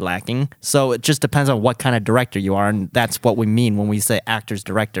things might be lacking. So it just depends on what kind of director you are, and that's what we mean when we say actor's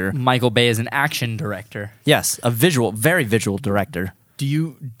director. Michael Bay is an action director. Yes, very visual director. Do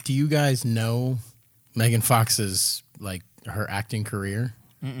you guys know Megan Fox's like her acting career?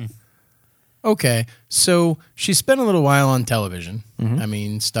 Okay, so she spent a little while on television. I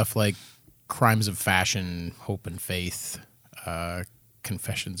mean, stuff like Crimes of Fashion, Hope and Faith,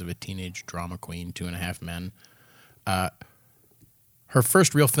 Confessions of a Teenage Drama Queen, 2.5 Men. Her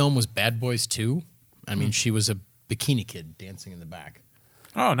first real film was Bad Boys 2. I mean, she was a bikini kid dancing in the back.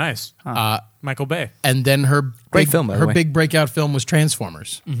 Oh, nice. Michael Bay. And then her Great film, by the her way. big breakout film was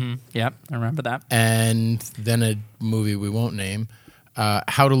Transformers. Yep, I remember that. And then a movie we won't name,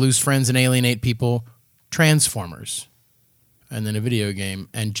 How to Lose Friends and Alienate People, Transformers. And then a video game,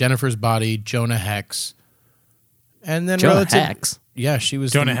 and Jennifer's Body, Jonah Hex. And then Jonah Hex? Yeah, she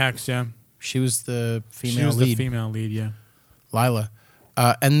was Jonah Hex, yeah. She was the female She was lead, the female lead, yeah. Lila.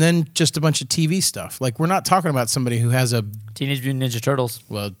 And then just a bunch of TV stuff. Like, we're not talking about somebody who has a, Teenage Mutant Ninja Turtles.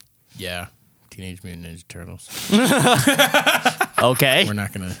 well, yeah, Teenage Mutant Ninja Turtles. Okay. We're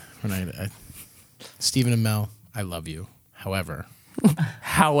not gonna. Stephen and Mel, I love you. However,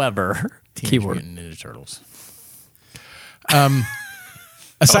 However, Teenage keyword. Mutant Ninja Turtles.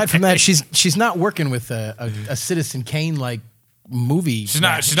 Aside from that, she's not working with a Citizen Kane like movie. She's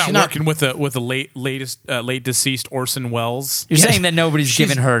not working with the late deceased Orson Welles. You're saying that nobody's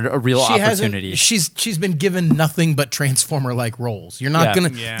given her a real opportunity. She's been given nothing but Transformer like roles. You're not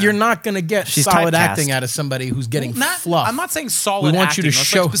gonna get She's solid typecast. acting out of somebody who's getting fluff. I'm not saying solid. We want you to acting.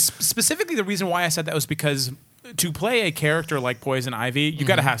 show- Like, specifically the reason why I said that was because to play a character like Poison Ivy, you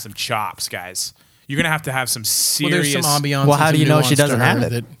got to have some chops, guys. You're gonna have some Well, serious. there's some ambiance. Well, how and do you some know she nuance to doesn't her have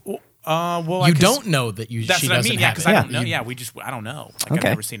it? that well, you don't know that you. That's she what I doesn't mean. Yeah, have because it. I don't know. You- Yeah, I don't know. Like, Okay. I've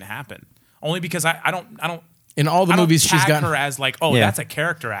never seen it happen. Only because I don't. In all the I don't movies she's tag gotten, her as like, oh, Yeah. that's a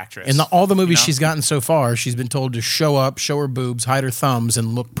character actress. in all the movies You know? she's gotten so far, she's been told to show up, show her boobs, hide her thumbs,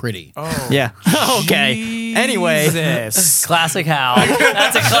 and look pretty. Oh, Yeah. Okay. Anyway, Jesus. Classic Hal.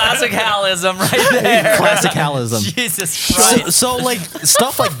 That's a classic Halism right there. classic Hallism. Jesus Christ. So like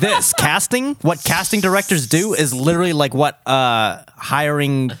stuff like this, casting, what casting directors do is literally like what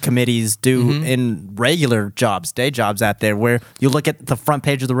hiring committees do in regular jobs, day jobs out there, where you look at the front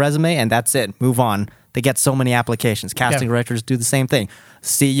page of the resume and that's it. Move on. They get so many applications. Casting Yeah. directors do the same thing.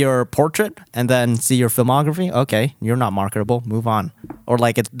 See your portrait and then see your filmography. Okay, you're not marketable. Move on. Or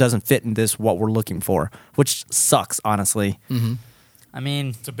like it doesn't fit in this what we're looking for, which sucks, honestly. I mean,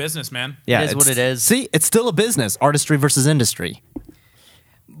 It's a business, man. Yeah, It is what it's- it is. See, it's still a business. Artistry versus industry.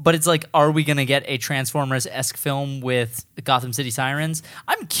 but it's like, are we going to get a Transformers-esque film with Gotham City Sirens?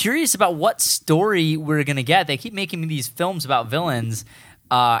 I'm curious about what story we're going to get. They keep making these films about villains.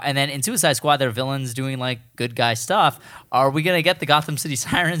 And then in Suicide Squad, they're villains doing like good guy stuff. Are we going to get the Gotham City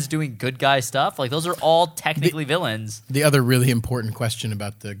Sirens doing good guy stuff? Like those are all technically villains. The other really important question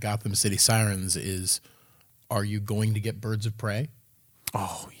about the Gotham City Sirens is, are you going to get Birds of Prey?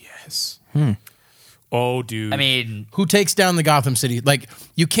 Oh yes. Oh, dude. I mean, Who takes down the Gotham City? Like,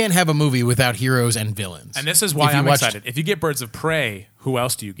 you can't have a movie without heroes and villains. and this is why If you I'm watched- excited. If you get Birds of Prey, who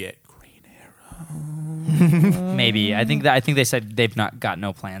else do you get? Green maybe. I think they said they've not got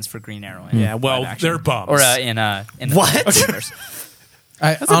no plans for Green Arrow. In Yeah, well, live action. they're bums. Or in the What? universe.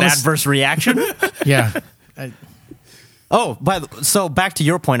 An adverse reaction. Yeah. Oh, so back to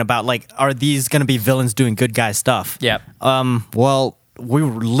your point about like, are these going to be villains doing good guy stuff? Yeah. Well, we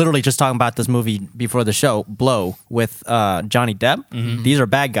were literally just talking about this movie before the show, Blow, with Johnny Depp. These are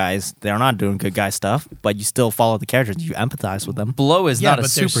bad guys. They're not doing good guy stuff, but you still follow the characters. You empathize with them. Blow is Yeah, not a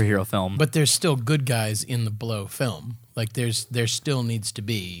but there's- superhero film. But there's still good guys in the Blow film. Like, there still needs to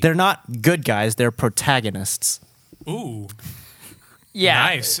be. They're not good guys. They're protagonists. Ooh, yeah.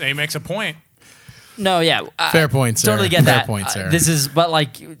 nice. He makes a point. No, yeah. Fair point, sir. Totally get Fair that. point, sir. This is, but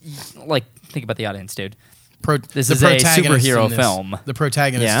like, think about the audience, dude. This the is a protagonists superhero in this- film. The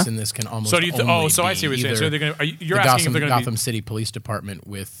protagonists Yeah. in this can almost. So do you? only So I see what be you're saying. So either they're gonna. You're the asking if they're gonna Gotham City Police Department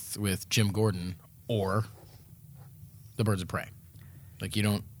with Jim Gordon or the Birds of Prey. Like, you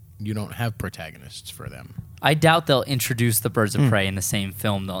don't have protagonists for them. I doubt they'll introduce the Birds of Prey in the same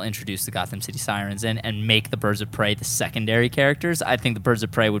film. They'll introduce the Gotham City Sirens and make the Birds of Prey the secondary characters. I think the Birds of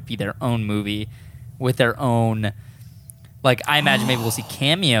Prey would be their own movie with their own. Like, I imagine maybe we'll see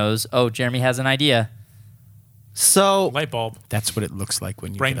cameos. Oh, Jeremy has an idea. So, light bulb. That's what it looks like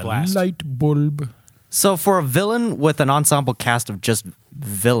when you Brain get blast. a light bulb. so for a villain with an ensemble cast of just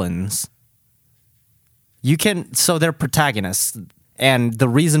villains, you can. So they're protagonists, and the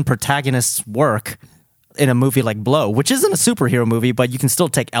reason protagonists work in a movie like Blow, which isn't a superhero movie, but you can still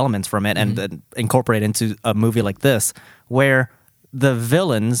take elements from it and incorporate into a movie like this, where the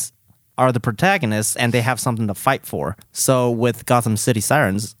villains are the protagonists and they have something to fight for. So with Gotham City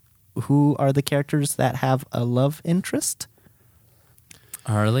Sirens, who are the characters that have a love interest?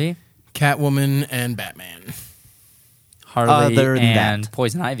 Harley, Catwoman and Batman. Harley, Other than and that,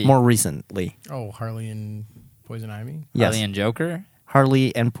 Poison Ivy. More recently. Oh, Harley and Poison Ivy. Yes. Harley and Joker.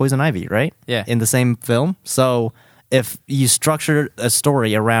 Harley and Poison Ivy, right? Yeah. In the same film. So if you structure a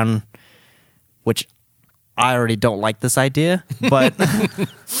story around, which I already don't like this idea, but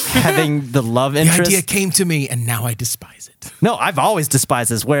having the love The interest. idea came to me, and now I despise it. No, I've always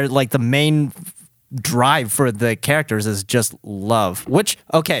despised this, where like the main drive for the characters is just love. Which,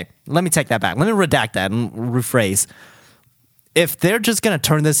 okay, let me take that back. Let me redact that and rephrase. If they're just gonna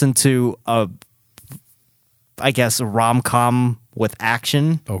turn this into a, I guess, a rom-com with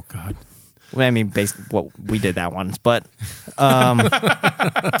action. Oh God. Well, I mean, basically, well, we did that once, but I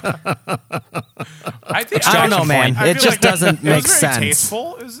think I don't know, man. I It feel just like doesn't it make was very sense.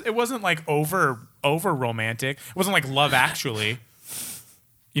 Tasteful. It wasn't like over romantic. It wasn't like Love Actually.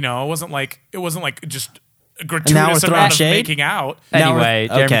 You know, it wasn't like just a Now we're gratuitous throwing amount of shade? making out. Now we're- Anyway,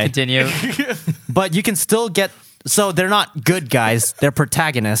 Jeremy, okay. continue. but you can still get. So they're not good guys; they're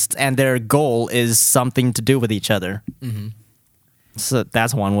protagonists, and their goal is something to do with each other. So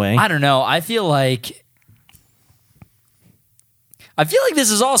that's one way. I don't know. I feel like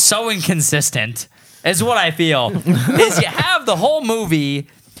this is all so inconsistent. Is what I feel. Is you have the whole movie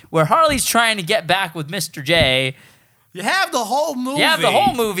where Harley's trying to get back with Mr. J. You have the whole movie. You have the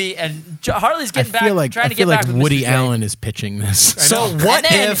whole movie, and Harley's I getting back, feel like trying I to feel get like back with Woody Mr. J. Allen is pitching this. So And what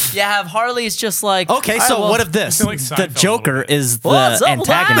then if? you have Harley's just like Okay, all right, so well, what if this? I feel like The Seinfeld a little Joker bit. is the What's up with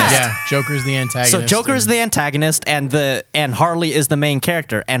that? antagonist. Yeah, Joker's the antagonist. So Joker is and- the antagonist, and Harley is the main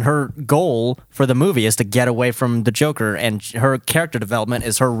character, and her goal for the movie is to get away from the Joker, and her character development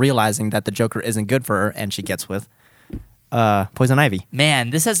is her realizing that the Joker isn't good for her, and she gets with Poison Ivy.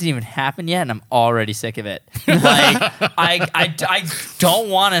 Man, this hasn't even happened yet, and I'm already sick of it. Like, I don't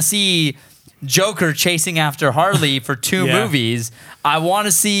want to see Joker chasing after Harley for 2 Yeah. movies. I want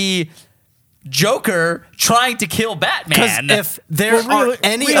to see Joker trying to kill Because Batman. if there are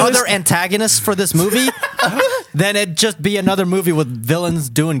any other antagonists for this movie, then it'd just be another movie with villains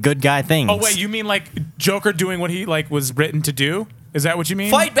doing good guy things. Oh wait, you mean like Joker doing what he like was written to do? Is that what you mean?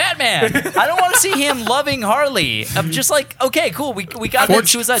 Fight Batman. I don't want to see him loving Harley. I'm just like, okay, cool. We got that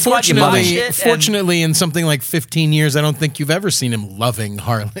Suicide Squad. You bought shit, and- Fortunately, in something like 15 years, I don't think you've ever seen him loving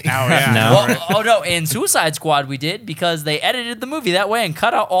Harley. Oh yeah. No. Well, oh no! In Suicide Squad, we did because they edited the movie that way and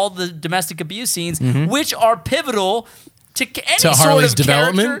cut out all the domestic abuse scenes, which are pivotal to any To sort Harley's of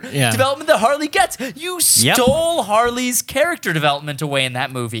development? character Yeah. development that Harley gets. You stole Harley's character development away in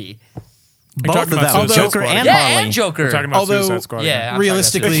that movie. both talking of about them, Suicide Joker Squad and again? Yeah, Harley. and Joker. We're talking about Although- Suicide Squad. Yeah. again. I'm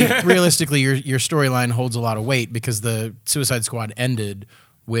sorry, Realistically, your storyline holds a lot of weight because the Suicide Squad ended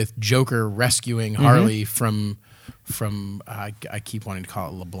with Joker rescuing Harley from I keep wanting to call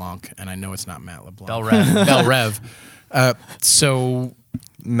it LeBlanc, and I know it's not Matt LeBlanc. Bel Rev. Bel Rev. So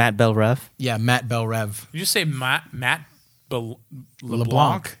Matt Belrev. yeah, Matt Bel Rev. Did you say Matt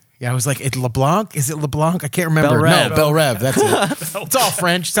LeBlanc. Yeah, I was like, "It LeBlanc? Is it LeBlanc? I can't remember." Bel Rev. No, Bel Rev. That's it. It's all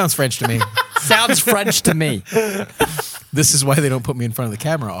French. Sounds French to me. Sounds French to me. This is why they don't put me in front of the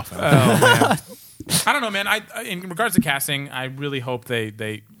camera often. Oh man. I don't know, man. I in regards to casting, I really hope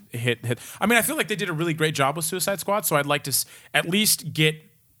they hit. I mean, I feel like they did a really great job with Suicide Squad, so I'd like to at least get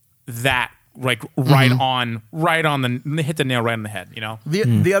that like right on the hit the nail right on the head. You know.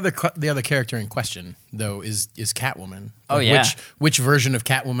 The other character in question though is Catwoman. Oh, yeah. Which version of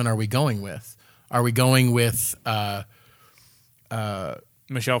Catwoman are we going with? Are we going with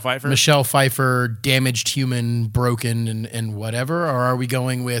Michelle Pfeiffer. Michelle Pfeiffer, damaged human, broken, and whatever, or are we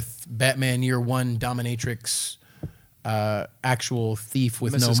going with Batman Year One dominatrix, actual thief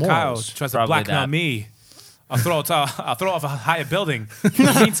with Mrs. no Kyle morals? tries to Probably blackmail that. me. I'll throw off a higher building. In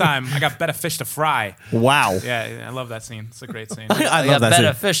the meantime, I got better fish to fry. Wow. Yeah, I love that scene. It's a great scene. I You love got that better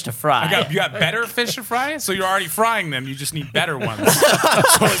too. fish to fry. You got better fish to fry, so you're already frying them. You just need better ones.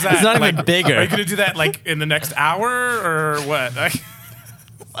 So is that It's not even like, bigger. Are you gonna do that like in the next hour or what? Like,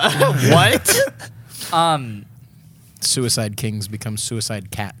 What? Suicide Kings become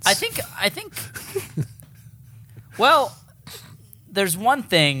Suicide Cats. I think. Well, there's one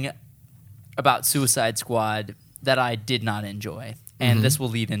thing about Suicide Squad that I did not enjoy, and this will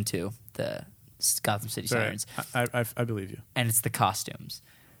lead into the Gotham City sorry, Sirens, I believe you. and it's the costumes.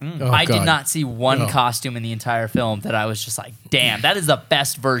 Oh, I did God. not see one Oh. costume in the entire film that I was just like, damn, that is the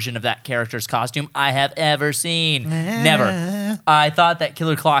best version of that character's costume I have ever seen. Never. I thought that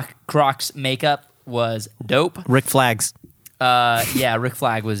Killer Croc's makeup was dope. Rick Flags. Yeah, Rick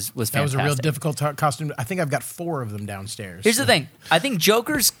Flag was That fantastic. was a real difficult costume. I think I've got 4 of them downstairs. Here's the thing. I think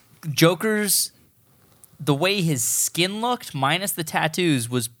Joker's the way his skin looked, minus the tattoos,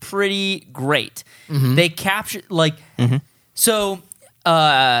 was pretty great. They captured so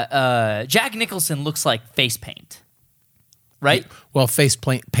Jack Nicholson looks like face paint. Right? Well,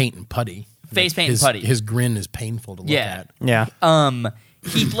 paint and putty. Face paint and his, putty. His grin is painful to look Yeah. at. Yeah.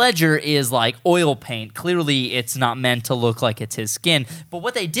 Heath Ledger is like oil paint. Clearly, it's not meant to look like it's his skin. But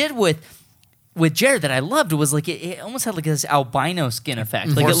what they did with Jared that I loved was like it almost had like this albino skin effect.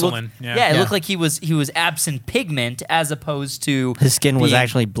 Like Porcelain, it yeah. looked, it Yeah. loed like he was absent pigment as opposed to His skin was being-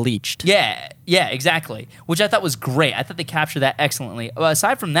 actually bleached. Yeah, exactly. Which I thought was great. I thought they captured that excellently.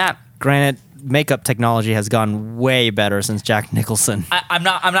 Aside from that, Granted, makeup technology has gone way better since Jack Nicholson. I'm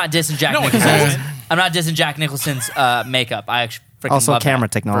not dissing Jack No, it Nicholson's. hasn't. I'm not dissing Jack Nicholson's makeup. I actually freaking Also love camera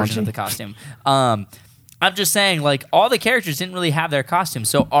that technology. version of the costume. I'm just saying, like, all the characters didn't really have their costumes.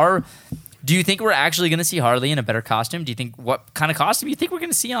 So do you think we're actually going to see Harley in a better costume? Do you think what kind of costume do you think we're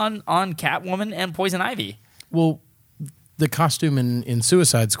going to see on Catwoman and Poison Ivy? Well, the costume in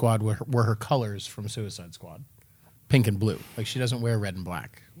Suicide Squad were her colors from Suicide Squad. Pink and blue. Like, she doesn't wear red and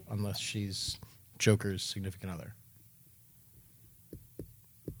black unless she's Joker's significant other.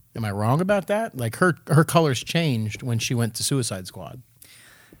 Am I wrong about that? Like her colors changed when she went to Suicide Squad.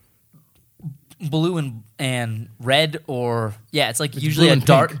 Blue and red, or it's like usually blue a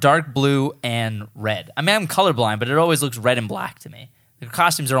and dark blue and red. I mean, I'm colorblind, but it always looks red and black to me. The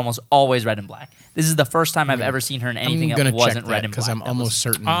costumes are almost always red and black. This is the first time I've ever seen her in anything I'm that gonna wasn't check red and black. because I'm That almost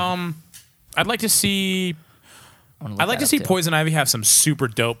was- certain. I'd like to see. I wanna look I'd like that to see up, too. Poison Ivy have some super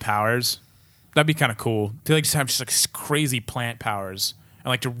dope powers. That'd be kind of cool. To like just have just like crazy plant powers, and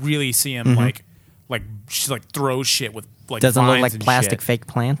like to really see him like she like throws shit with like Doesn't look vines like and plastic shit. fake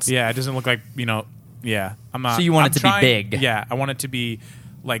plants. Yeah, it doesn't look like Yeah, I'm not. So you want I'm it to be trying- big. Yeah, I want it to be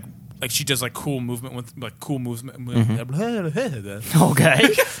like she does like cool movement with like cool movement. Okay.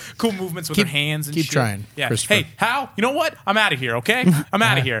 Cool movements with Keep- her hands and keep shit. trying, Yeah. Christopher. Hey, Hal, you know what? I'm out of here, okay? I'm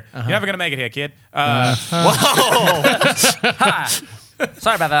out of here. You're never going to make it here, kid.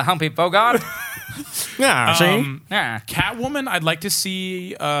 Sorry about that, Humpy Bogart. Yeah. See. Yeah. Catwoman, I'd like to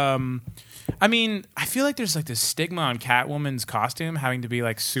see. I mean, I feel like there's like this stigma on Catwoman's costume having to be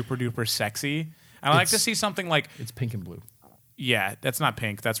like super duper sexy. I'd like to see something like, it's pink and blue. yeah, that's not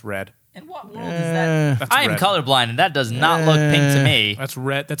pink, that's red. In what world is that? That's I am red. colorblind, and that does not look pink to me. That's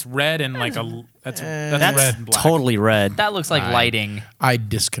red. That's red and like that's That's red and black. totally red. That looks like lighting. I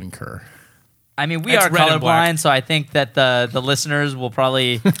disconcur. I mean, we It's are red and black. colorblind, so I think that the listeners will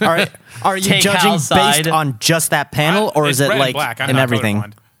probably. Are you Take judging Hal's based side. on just that panel, or It's is it red and like black. I'm in not everything?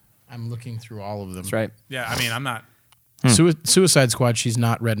 colorblind. I'm looking through all of them. That's right. Yeah, I mean, I'm not. Suicide Squad, she's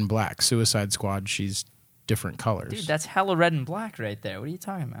not red and black. Suicide Squad, she's different colors. Dude, that's hella red and black right there. What are you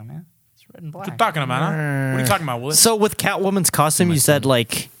talking about, man? It's red and black. What are you talking about, huh? What are you talking about, Willis? So with Catwoman's costume, you said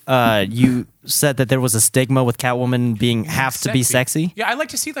you said that there was a stigma with Catwoman being have to be sexy. Yeah, I'd like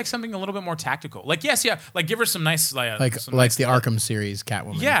to see like something a little bit more tactical. Like, yes, yeah, like give her some nice like some nice, the Arkham series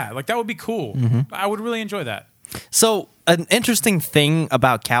Catwoman. Yeah, like that would be cool. I would really enjoy that. So an interesting thing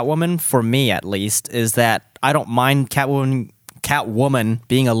about Catwoman, for me at least, is that I don't mind Catwoman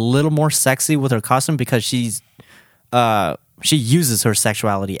being a little more sexy with her costume because she uses her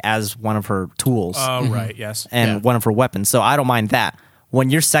sexuality as one of her tools Oh, right, yes. and one of her weapons. So I don't mind that. When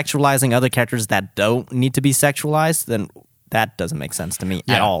you're sexualizing other characters that don't need to be sexualized, then that doesn't make sense to me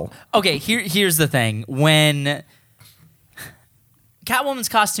at all. Okay, here's the thing. When Catwoman's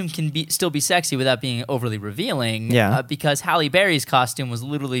costume can still be sexy without being overly revealing, Yeah. because Halle Berry's costume was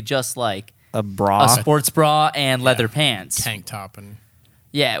literally just like A bra. a sports bra and leather pants. Tank top and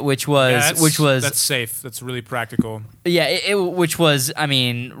Yeah, which Yeah, was that's safe. That's really practical. which was, I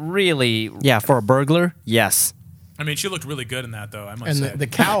mean, really. Yeah, for a burglar, yes. I mean, she looked really good in that, though. I must and say. the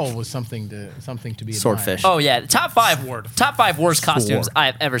cowl was something to be Swordfish. Oh yeah, top five worst costumes Sword.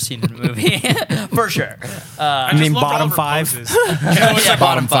 I've ever seen in a movie for sure. I You mean just loved all bottom of her five? poses. Yeah, Yeah,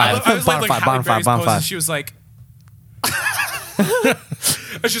 bottom five. I was Bottom like five, Halle bottom five, Berry's bottom poses, five, bottom five. She was like,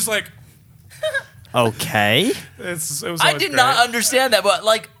 it's just like Okay. it was. I always did great. not understand that, but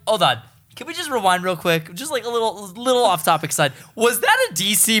like, hold on. Can we just rewind real quick? Just like a little off topic side. Was that a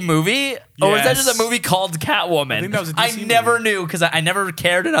DC movie? Or was that Yes. just a movie called Catwoman? I think that was a I DC never movie. knew because I never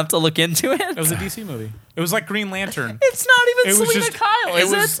cared enough to look into it. It was a DC movie. It was like Green Lantern. It's not even It was Selena just Kyle,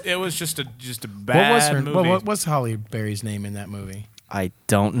 is it? It was just a what bad was her movie. what was Halle Berry's name in that movie? I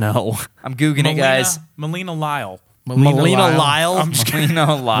don't know. I'm googling it, guys. Melina Lyle. Melina Lyle. I'm just kidding.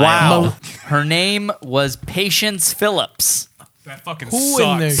 Melina Lyle. Wow. Her name was Patience Phillips. That fucking Who sucks.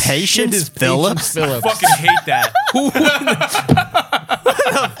 in their Patience shit is Phillips? I fucking hate that.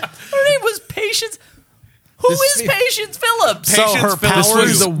 Her name was Patience. Who This- is Patience Phillips? So Patience her Phillips powers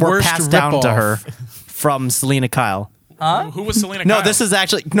was the were worst passed down to ripoff. her from Selena Kyle. Who was Selena No, Kyle? this is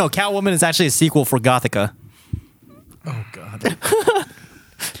actually Catwoman is actually a sequel for Gothica. Oh God.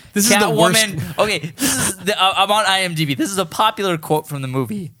 This is the worst. Catwoman. Okay, this is I'm on IMDb. This is a popular quote from the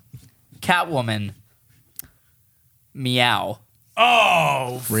movie. Catwoman. Meow.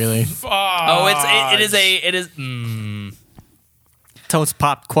 Oh, Really? Oh, it is. Toast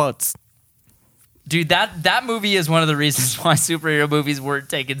Pop quotes. Dude, that movie is one of the reasons why superhero movies weren't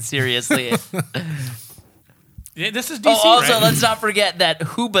taken seriously. yeah, this is DC. Also, right? let's not forget that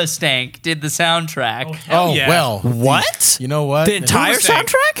Hoobastank did the soundtrack. Hell Oh yeah. well. What? You know what? The entire Hoobastank.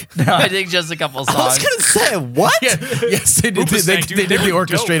 soundtrack? No, I think just a couple songs. I was gonna say what? Yes, they did. Hoobastank, They dude, did they the were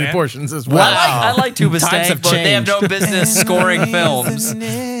orchestrated dope, man. portions as I well. like, I like Times Hoobastank, have but they have no changed. business scoring films.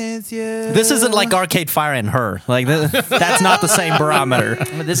 This isn't like Arcade Fire and Her. Like that's not the same barometer.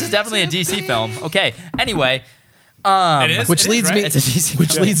 This is definitely a DC film. Okay. Anyway, It is, Which it is, leads right? me, It's a DC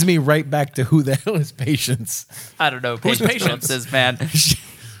which film. leads me right back to who the hell is Patience? I don't know. Who's Patience Patience? Phillips is, man.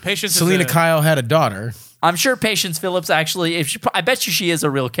 Patience. Selena is a, Kyle had a daughter. I'm sure Patience Phillips actually. I bet you she is a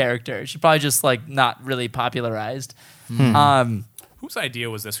real character. She's probably just like not really popularized. Whose idea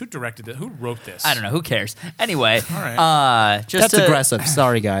was this? Who directed it? Who wrote this? I don't know. Who cares? Anyway, right. just That's aggressive.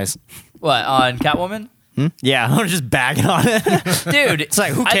 Sorry, guys. What on Catwoman? Yeah, I'm just bagging on it. Dude, It's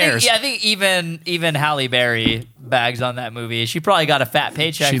like, who cares? I think even Halle Berry bags on that movie. She probably got a fat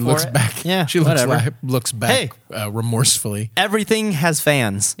paycheck She for looks it. back. Yeah, she whatever. looks back remorsefully. Everything has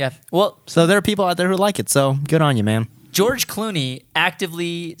fans. Yeah. Well, So there are people out there who like it. So good on you, man. George Clooney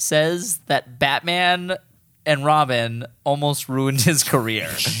actively says that Batman and Robin almost ruined his career.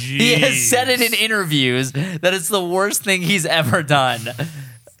 He has said it in interviews that it's the worst thing he's ever done.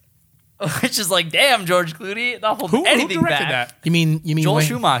 Which is like, damn, George Clooney, not hold Who anything directed back. that? You mean Joel Wayne,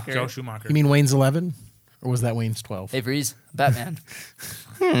 Schumacher. Joe Schumacher. You mean Wayne's 11, or was that Wayne's 12? Hey, Breeze, Batman.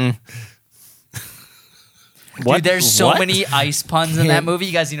 What? Dude, there's so What? many ice puns in that movie.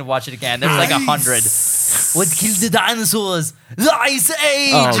 You guys need to watch it again. There's like 100. What killed the dinosaurs? The Ice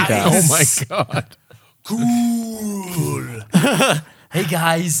Age. Oh, God. Oh my god! Cool. Hey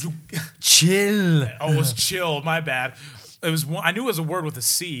guys, chill. Oh, it was chill. My bad. It was. I knew it was a word with a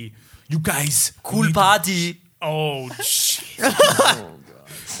C. You guys, Cool party. Oh, shit.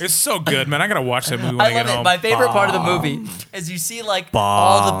 It's so good, man. I gotta watch that movie when I I get love it. home. My favorite part of the movie is you see like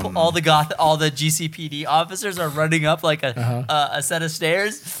all the GCPD officers are running up like a set of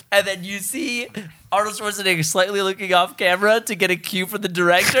stairs, and then you see Arnold Schwarzenegger slightly looking off camera to get a cue from the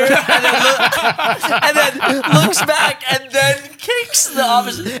director, and then looks back and then kicks the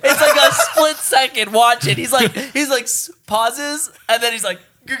officer. It's like a split second. Watch it. He's like pauses, and then he's like.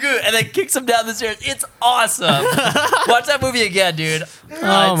 And then kicks him down the stairs. It's awesome. Watch that movie again, dude. Oh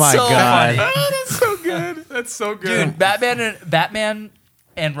It's my so God. funny. That's so good. That's so good. Dude, Batman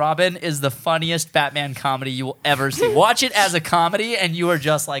and Robin is the funniest Batman comedy you will ever see. Watch it as a comedy, and you are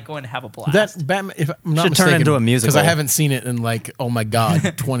just like going to have a blast. That Batman, if I'm not Should turn mistaken, into a musical. because I haven't seen it in like, oh my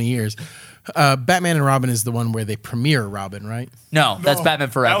god, 20 years. Batman and Robin is the one where they premiere Robin, right? no, that's Batman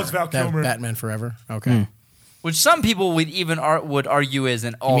Forever, That was Val That Kilmer. Batman Forever. Okay. which some people would even would argue is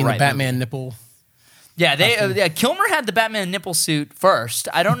an You all mean right the Batman movie. nipple? Yeah, Kilmer had the Batman nipple suit first.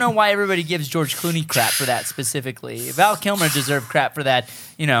 I don't know why everybody gives George Clooney crap for that specifically. Val Kilmer deserved crap for that,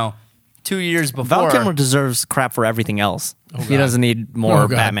 2 years before. Val Kilmer deserves crap for everything else. He doesn't need more Oh,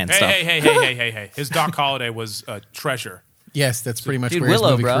 God. Batman stuff. Hey. His Doc Holliday was a treasure. Yes, that's pretty much Dude, where Willow,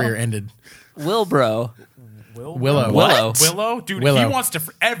 his movie bro. career ended. Wilbro. Willow. Willow? Dude, Willow. he wants to.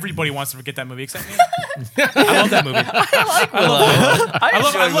 Everybody wants to forget that movie except me. I love that movie.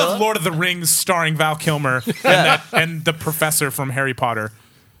 I love Lord of the Rings starring Val Kilmer and the professor from Harry Potter.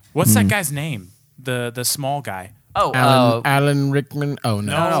 What's that guy's name? The small guy. Oh, Alan Rickman. Oh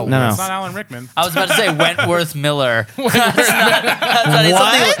no. No. It's not Alan Rickman. I was about to say Wentworth Miller. It's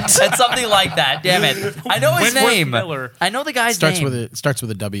something like that. Damn it! I know his Wentworth name. Miller. I know the guy's Starts name.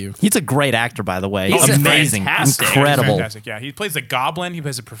 with a W. He's a great actor, by the way. He's Amazing. fantastic. Incredible. Fantastic. Yeah, he plays a goblin. He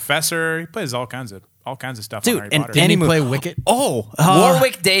plays a professor. He plays all kinds of stuff. Dude, on Harry and Potter. Didn't Any he movie- play Wicket? Oh,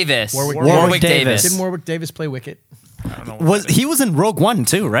 Warwick Davis. Warwick Davis. Didn't Warwick Davis play Wicket? he was in Rogue One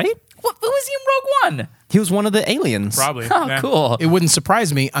too, right? What was he in Rogue One? He was one of the aliens. Probably. Oh, Yeah. cool. It wouldn't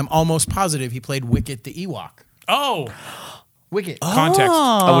surprise me. I'm almost positive he played Wicket the Ewok. Oh, Wicket. context.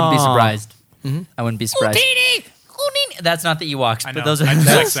 I wouldn't be surprised. I wouldn't be surprised. That's not the Ewoks, I but know. those are. I just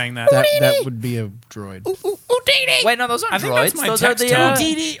like saying that. That would be a droid. Wait, no, those aren't I think droids. that's my Those are text the. tone.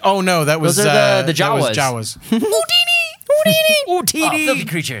 Oh no, that was Those are the that was Jawas. Oh, filthy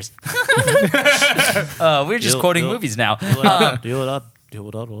creatures. We're just quoting movies now.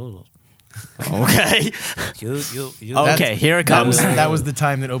 Okay. Okay, here it That was comes. that was the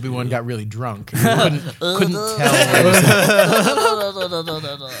time that Obi-Wan got really drunk. He couldn't tell.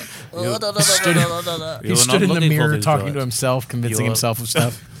 He stood in the mirror talking to himself, convincing himself of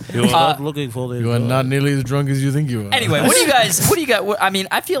stuff. You are not looking for this. You are not nearly as drunk as you think you are. Anyway, what do you got? I mean,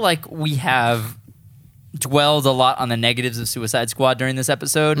 I feel like we have dwelled a lot on the negatives of Suicide Squad during this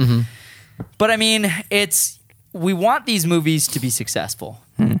episode. But I mean, we want these movies to be successful,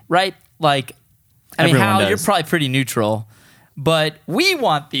 right? Like, I mean, Everyone Hal, does. you're probably pretty neutral, but we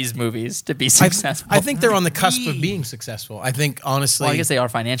want these movies to be successful. I think they're on the cusp of being successful. I think honestly, Well, I guess they are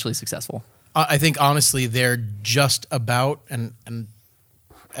financially successful. I think honestly they're just about and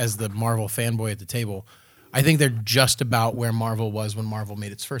as the Marvel fanboy at the table, I think they're just about where Marvel was when Marvel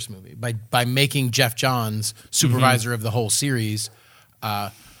made its first movie. By making Jeff Johns supervisor of the whole series,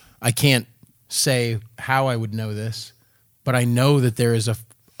 I can't say how I would know this, but I know that there is a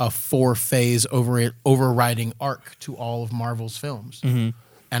 4-phase overriding arc to all of Marvel's films. And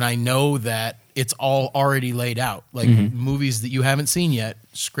I know that it's all already laid out. Like movies that you haven't seen yet,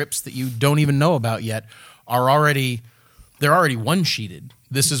 scripts that you don't even know about yet they're already one-sheeted.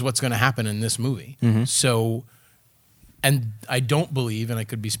 This is what's going to happen in this movie. So And I don't believe, and I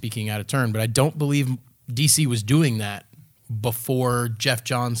could be speaking out of turn, but I don't believe DC was doing that before Jeff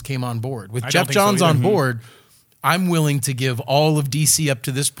Johns came on board. With I don't Jeff think so Johns either. on board, I'm willing to give all of DC up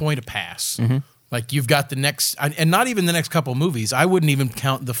to this point a pass. Like you've got the next, and not even the next couple movies. I wouldn't even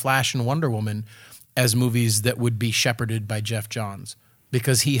count The Flash and Wonder Woman as movies that would be shepherded by Jeff Johns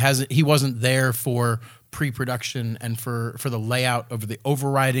because he wasn't there for pre-production and for the layout of the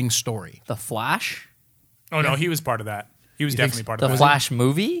overriding story. The Flash? Oh no, he was part of that. He was definitely part The of that. Flash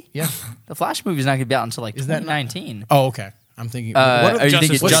movie? Yeah. The Flash movie's not going to be out until like Is that not- 2019. Oh, okay. I'm thinking. Are you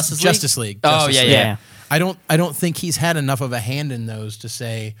thinking what's Justice League? Justice League. Oh, Justice yeah, League. yeah. I don't think he's had enough of a hand in those to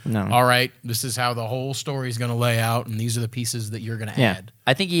say, No. all right, this is how the whole story is going to lay out, and these are the pieces that you're going to Yeah. add.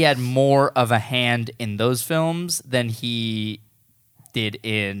 I think he had more of a hand in those films than he did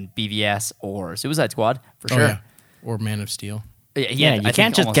in BVS or Suicide Squad, for Oh, sure. yeah. Or Man of Steel. Yeah, he Yeah, had, I you think,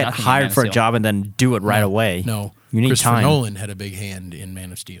 can't just almost get nothing in Man hired of for a Steel. job and then do it right away. No. You need Christopher time. Nolan had a big hand in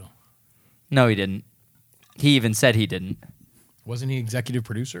Man of Steel. No, he didn't. He even said he didn't. Wasn't he executive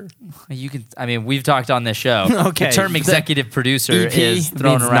producer? You can. I mean, we've talked on this show. Okay. The term executive producer EP is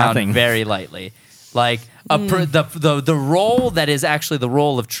thrown means around nothing. very lightly. Like the role that is actually the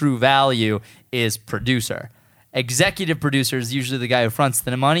role of True Value is producer. Executive producer is usually the guy who fronts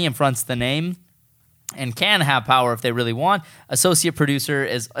the money and fronts the name, and can have power if they really want. Associate producer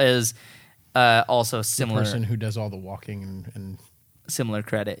is also The similar. person who does all the walking and Similar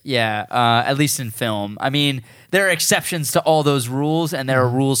credit. Yeah, at least in film. I mean, there are exceptions to all those rules, and there are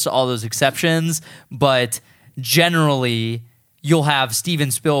rules to all those exceptions, but generally, you'll have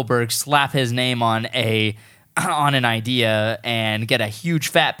Steven Spielberg slap his name on an idea and get a huge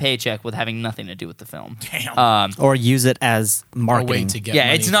fat paycheck with having nothing to do with the film. Damn. Or use it as a way marketing. to get Yeah,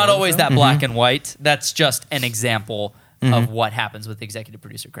 money it's not for the always film. that black and white. That's just an example of what happens with executive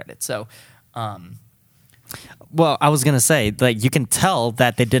producer credit. So, Well, I was gonna say, like, you can tell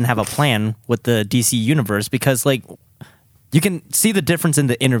that they didn't have a plan with the DC universe because, like, you can see the difference in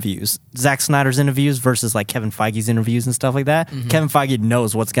the interviews, Zack Snyder's interviews versus like Kevin Feige's interviews and stuff like that. Kevin Feige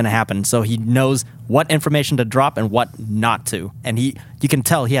knows what's gonna happen, so he knows what information to drop and what not to, and you can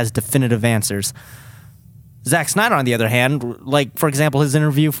tell he has definitive answers. Zack Snyder, on the other hand, like for example, his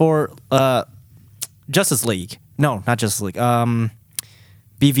interview for Justice League. No, not Justice League.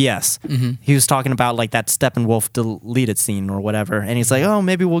 BVS. He was talking about like that Steppenwolf deleted scene or whatever, and he's like, "Oh,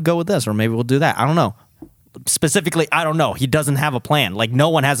 maybe we'll go with this, or maybe we'll do that." I don't know. Specifically, I don't know. He doesn't have a plan. Like no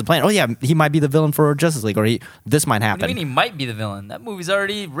one has a plan. Oh yeah, he might be the villain for Justice League, or this might what happen. do you mean he might be the villain? That movie's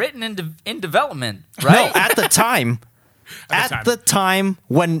already written in development, No, right? at the time. At the time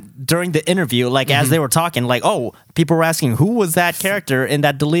when during the interview, like as they were talking, like, oh, people were asking who was that character in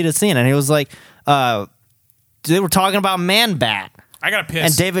that deleted scene, and he was like, they were talking about Man Bat. I got to piss.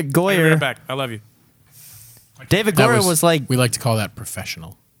 And David I'll be Goyer- right back. I love you. David That Goyer was like, we like to call that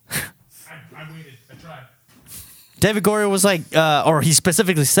professional. I waited. I tried. David Goyer was like, or he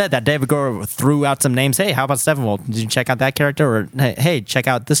specifically said that David Goyer threw out some names. Hey, how about Steppenwolf? Did you check out that character? Or hey, check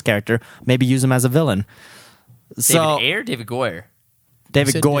out this character. Maybe use him as a villain. So David Ayer, David Goyer,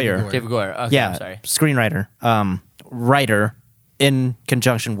 David said Goyer, David Goyer. Okay, yeah, I'm sorry. screenwriter, writer in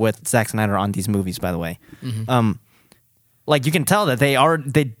conjunction with Zack Snyder on these movies. By the way, like you can tell that they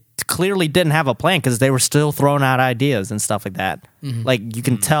clearly didn't have a plan because they were still throwing out ideas and stuff like that. Like you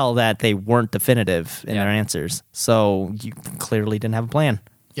can tell that they weren't definitive in Yeah. their answers. So you clearly didn't have a plan.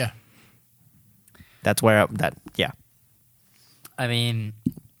 Yeah. That's where that yeah. I mean,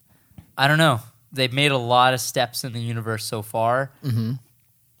 I don't know. They've made a lot of steps in the universe so far. Mm-hmm.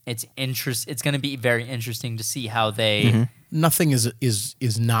 It's going to be very interesting to see how they. Nothing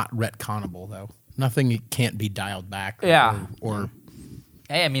is not retconnable though. Nothing can't be dialed back. Yeah. Or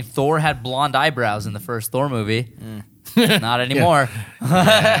Hey, I mean, Thor had blonde eyebrows in the first Thor movie. Not anymore.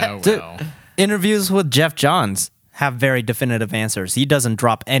 well. Interviews with Jeff Johns have very definitive answers. He doesn't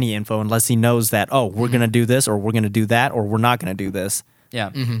drop any info unless he knows that, oh, we're going to do this or we're going to do that or we're not going to do this.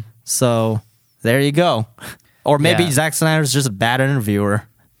 Yeah. So there you go. Or maybe Yeah. Zack Snyder's just a bad interviewer.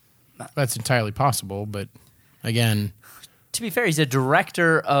 That's entirely possible, but again, To be fair, he's a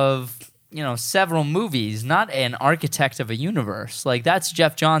director of several movies, not an architect of a universe. Like that's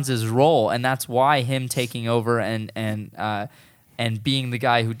Jeff Johns' role, and that's why him taking over and being the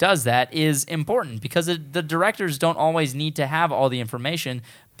guy who does that is important because the directors don't always need to have all the information,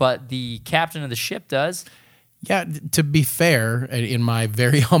 but the captain of the ship does. yeah, to be fair, in my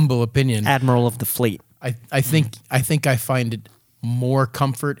very humble opinion, Admiral of the Fleet. I think I find it more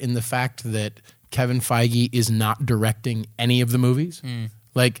comfort in the fact that Kevin Feige is not directing any of the movies.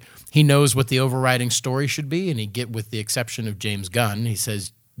 Like he knows what the overriding story should be, and with the exception of James Gunn, he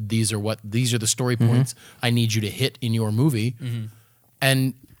says, these are the story points I need you to hit in your movie,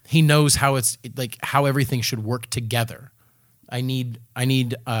 and he knows how how everything should work together. I need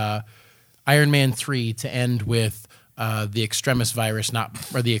Iron Man 3 to end with the Extremis virus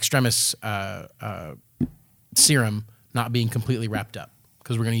the Extremis serum not being completely wrapped up,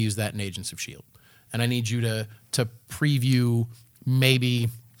 because we're going to use that in Agents of S.H.I.E.L.D. And I need you to preview, maybe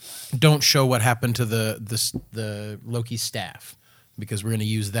don't show what happened to the Loki staff, because we're going to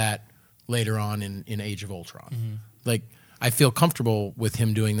use that later on in Age of Ultron. Like, I feel comfortable with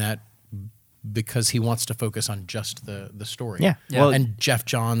him doing that because he wants to focus on just the story. Yeah. Yeah. And Jeff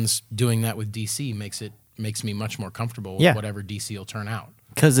Johns doing that with DC makes me much more comfortable with whatever DC will turn out.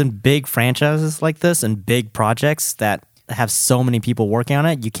 Because in big franchises like this and big projects that have so many people working on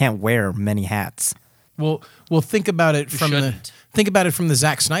it, you can't wear many hats. Well, think about it from the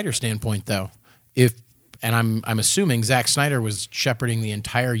Zack Snyder standpoint, though. I'm assuming Zack Snyder was shepherding the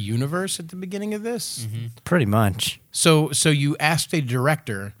entire universe at the beginning of this. Pretty much. So you asked a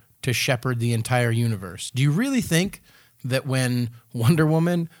director to shepherd the entire universe. Do you really think that when Wonder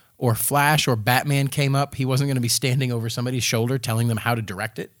Woman or Flash or Batman came up, he wasn't going to be standing over somebody's shoulder telling them how to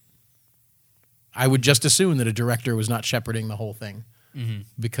direct it? I would just assume that a director was not shepherding the whole thing,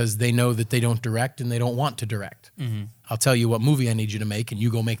 because they know that they don't direct and they don't want to direct. I'll tell you what movie I need you to make, and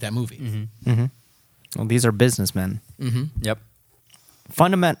you go make that movie. Well, these are businessmen. Yep.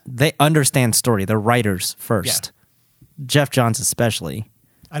 They understand story. They're writers first. Jeff Johns especially.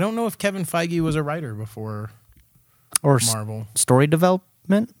 I don't know if Kevin Feige was a writer before Or Marvel. Story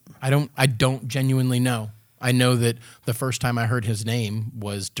development? I don't genuinely know. I know that the first time I heard his name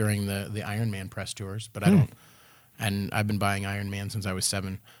was during the Iron Man press tours, but I don't. And I've been buying Iron Man since I was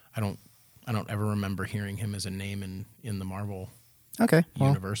 7. I don't ever remember hearing him as a name in the Marvel Okay. Well,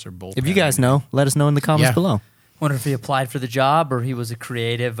 universe or both. if you guys know, let us know in the comments Yeah. below. Wonder if he applied for the job or he was a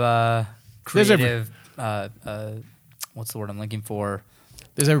creative. What's the word I'm looking for?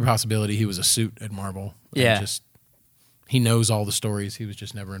 There's every possibility he was a suit at Marvel. and Yeah. he knows all the stories. He was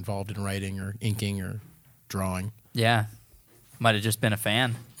just never involved in writing or inking or drawing. Yeah, might have just been a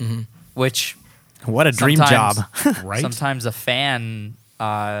fan. Which What a dream job. sometimes- Right? Sometimes a fan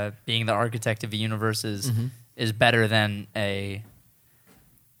being the architect of a universe is better than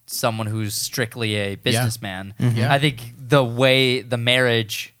someone who's strictly a businessman. Yeah. I think the way the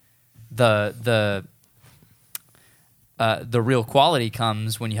marriage, the real quality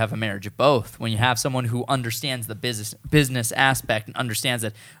comes when you have a marriage of both. When you have someone who understands the business aspect and understands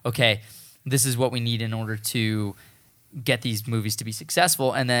that, okay, this is what we need in order to get these movies to be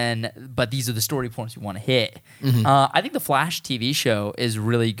successful, but these are the story points we want to hit. I think the Flash TV show is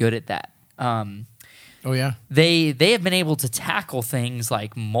really good at that. Oh yeah. They have been able to tackle things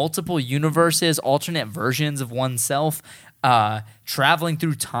like multiple universes, alternate versions of oneself, traveling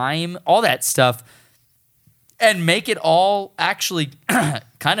through time, all that stuff, and make it all actually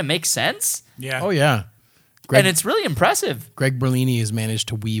kind of make sense. Yeah. Oh yeah. And it's really impressive. Greg Berlini has managed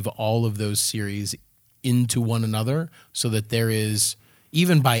to weave all of those series into one another, so that there is,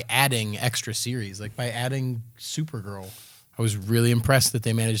 even by adding extra series, like by adding Supergirl, I was really impressed that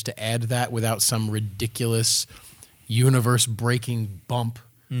they managed to add that without some ridiculous universe-breaking bump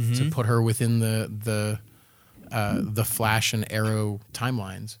to put her within the Flash and Arrow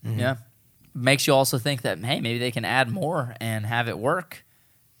timelines. Yeah. Makes you also think that, hey, maybe they can add more and have it work.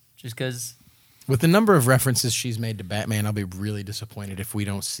 Just because. With the number of references she's made to Batman, I'll be really disappointed if we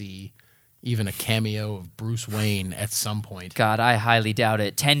don't see even a cameo of Bruce Wayne at some point. God, I highly doubt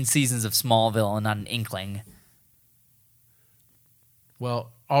it. 10 seasons of Smallville and not an inkling.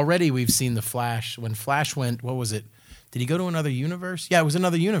 Well, already we've seen the Flash. When Flash went, what was it? Did he go to another universe? Yeah, it was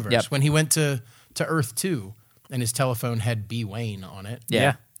another universe. Yep. When he went to Earth 2 and his telephone had B. Wayne on it.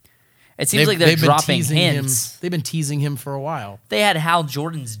 Yeah. It seems like they're been dropping teasing hints. They've been teasing him for a while. They had Hal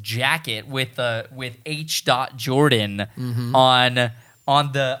Jordan's jacket with H. Jordan on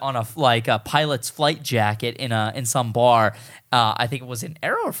a pilot's flight jacket in some bar. I think it was in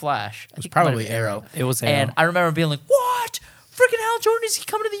Arrow or Flash. I think it might have probably been Arrow. It was And Arrow. I remember being like, "What? Freaking Hal Jordan, is he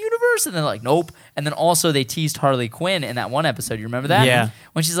coming to the universe?" And they're like, "Nope." And then also they teased Harley Quinn in that one episode. You remember that? Yeah.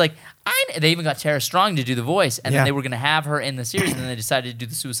 When she's like, they even got Tara Strong to do the voice, and then Yeah. they were going to have her in the series, and then they decided to do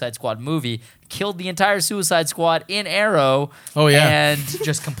the Suicide Squad movie, killed the entire Suicide Squad in Arrow, Oh, yeah. and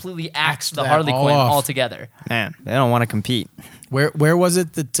just completely axed the that Harley all Quinn off. altogether. Man, they don't want to compete. Where was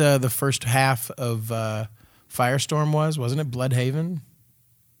it that the first half of Firestorm was? Wasn't it Bloodhaven?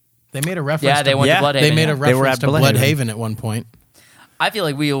 They made a reference. Yeah, they to, went Yeah. to Bloodhaven. They made a yeah. They were reference at to Bloodhaven. Bloodhaven at one point. I feel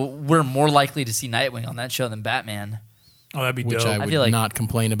like we're more likely to see Nightwing on that show than Batman. Oh, that'd be which dope. I would feel like- not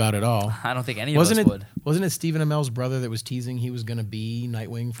complain about at all. I don't think any of Wasn't us it? would. Wasn't it Stephen Amell's brother that was teasing he was going to be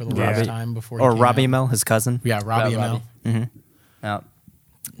Nightwing for the Yeah. last time before? He Or came Robbie out? Amell, his cousin. Yeah, Robbie Robbie. Amell. No.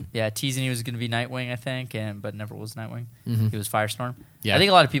 Yeah, teasing he was going to be Nightwing, I think, but never was Nightwing. He was Firestorm. Yeah. I think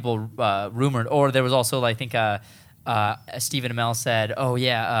a lot of people rumored, or there was also, I think, Stephen Amell said, "Oh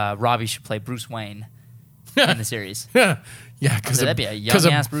yeah, Robbie should play Bruce Wayne in the series." Yeah, because that'd be a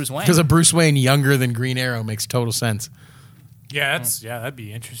young-ass Bruce Wayne. Because a Bruce Wayne younger than Green Arrow makes total sense. Yeah, that'd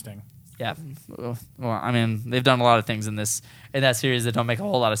be interesting. Yeah. Well, I mean, they've done a lot of things in that series that don't make a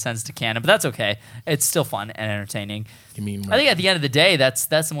whole lot of sense to canon, but that's okay. It's still fun and entertaining. You mean? I think at the end of the day, that's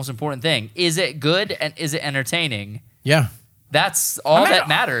the most important thing. Is it good and is it entertaining? Yeah. That's all that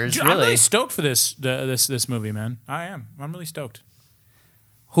matters, Dude, really. I'm really stoked for this movie, man. I am. I'm really stoked.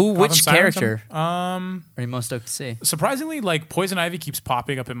 Which Gotham Sirens, character are you most stoked to see? Surprisingly, like Poison Ivy keeps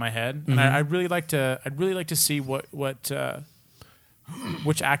popping up in my head, and I'd really like to see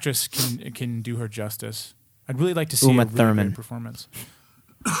which actress can do her justice. I'd really like to see Uma a really Thurman. great performance.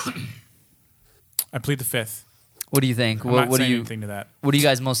 I plead the fifth. What do you think? I'm What, not what do saying you anything to that. What are you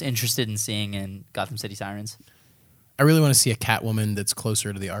guys most interested in seeing in Gotham City Sirens? I really want to see a Catwoman that's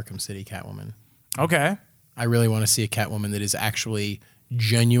closer to the Arkham City Catwoman. Okay. I really want to see a Catwoman that is actually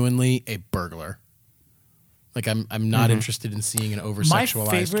genuinely a burglar. Like I'm not interested in seeing an over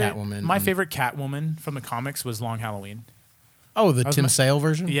sexualized Catwoman. My favorite Catwoman from the comics was Long Halloween. Oh, the was Tim my- Sale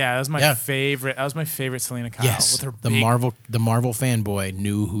version. Yeah, that was my Yeah. favorite. That was my favorite Selena Kyle. Yes. with her The big Marvel fanboy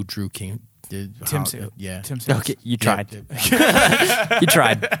knew who Drew King did. Tim how- Sale. Yeah. Tim Sale. Okay, you Yeah, tried. yeah. You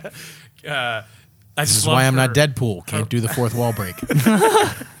tried. I This just is love why I'm her- not Deadpool. Can't do the fourth wall break.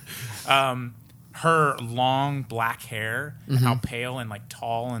 Her long black hair, how pale and like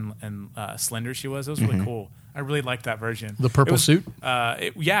tall and slender she was. It was really cool. I really liked that version. The purple It was- suit?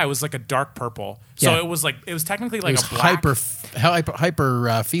 It was like a dark purple. So Yeah. it was technically like It was a black.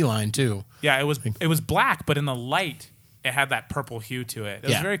 hyper feline too. Yeah, it was black, but in the light, it had that purple hue to it. It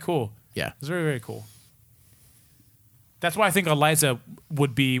was Yeah. very cool. Yeah. It was very, very cool. That's why I think Eliza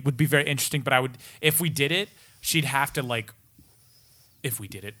would be very interesting. But if we did it, she'd have to like. If we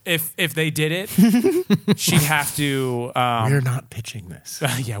did it, if they did it, she'd have to. We're not pitching this.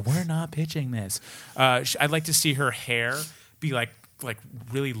 Yeah, we're not pitching this. I'd like to see her hair be like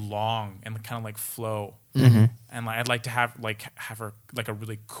really long and kind of like flow, and like I'd like to have her like a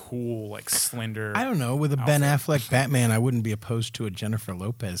really cool like slender. I don't know. With a Ben Affleck Batman, I wouldn't be opposed to a Jennifer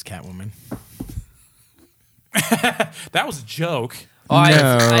Lopez Catwoman. That was a joke. Oh, I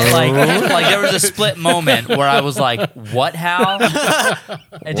like there was a split moment where I was like, "What, Hal?" I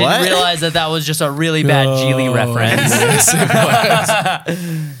didn't What? realize that was just a really bad Geely reference.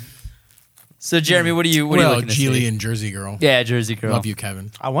 So, Jeremy, what are you looking to Geely see? and Jersey Girl. Yeah, Jersey Girl. Love you,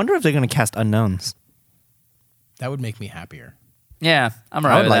 Kevin. I wonder if they're going to cast unknowns. That would make me happier. Yeah, I'm I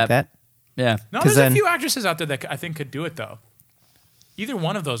alright would with like that. Yeah. No, 'Cause there's a then- few actresses out there that I think could do it though. Either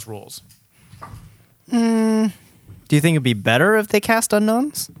one of those roles. Do you think it'd be better if they cast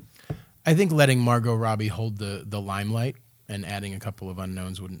unknowns? I think letting Margot Robbie hold the limelight and adding a couple of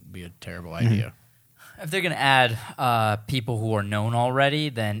unknowns wouldn't be a terrible idea. If they're going to add people who are known already,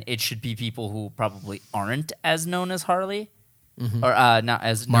 then it should be people who probably aren't as known as Harley, or not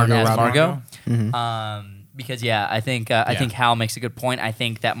as Margot known as Robbie. Margot. Because I think Hal makes a good point. I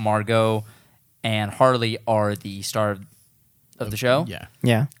think that Margot and Harley are the star of the show, Yeah.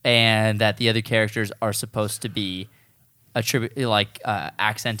 Yeah. and that the other characters are supposed to be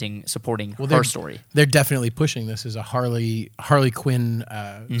accenting, supporting her story. They're definitely pushing this as a Harley Quinn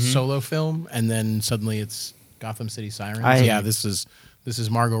solo film, and then suddenly it's Gotham City Sirens. This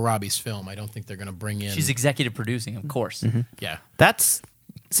is Margot Robbie's film. I don't think they're going to bring in. She's executive producing, of course. yeah. That's.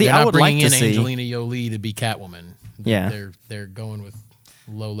 See, They're I not would like bringing to in see. Angelina Jolie to be Catwoman. Yeah. They're going with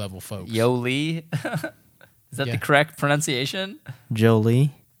low level folks. Yoli, is that Yeah. the correct pronunciation?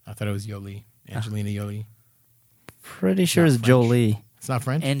 Jolie. I thought it was Jolie. Angelina Jolie. Pretty sure it's Jolie. It's not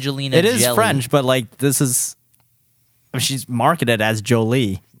French. Angelina. It is Jelly. French, but like this is. I mean, she's marketed as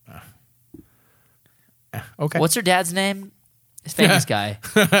Jolie. Okay. What's her dad's name? This famous guy.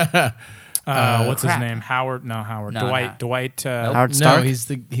 What's his crap. name? Howard? No, Howard. No, Dwight. no. Dwight. Howard No, Stark. he's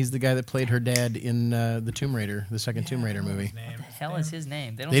the guy that played her dad in the Tomb Raider, the second Tomb Raider movie. What the hell is his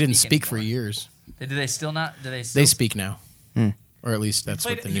name? Don't They didn't speak for anymore. years. Do they still not? Do they? They Still speak now, or at least that's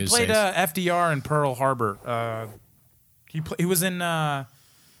what the he news played says. FDR in Pearl Harbor. He was in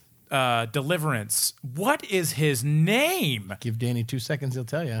Deliverance. What is his name? Give Danny 2 seconds; he'll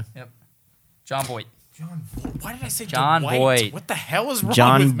tell you. Yep. John Boyd. Why did I say John Dwight? Voight. What the hell is wrong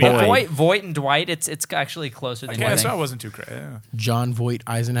John with me? Voight. Voight and Dwight. It's actually closer than Okay, you so I think. wasn't too crazy. Yeah. John Voight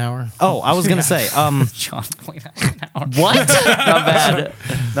Eisenhower. Oh, I was gonna say, John Voight. What? Not bad.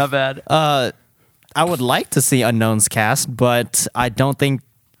 Not bad. I would like to see unknowns cast, but I don't think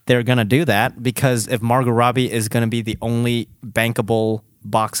they're gonna do that because if Margot Robbie is gonna be the only bankable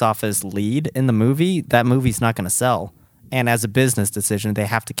box office lead in the movie, that movie's not gonna sell. And as a business decision, they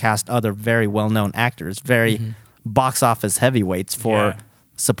have to cast other very well-known actors, very box office heavyweights for Yeah.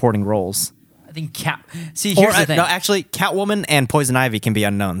 supporting roles. I think See, here's the thing. No, actually, Catwoman and Poison Ivy can be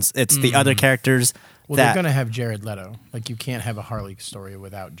unknowns. It's the other characters Well, that. they're going to have Jared Leto. Like, you can't have a Harley story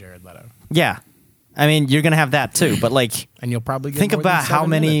without Jared Leto. Yeah, I mean, you're gonna have that too. But like, And you'll probably get think more than about how 7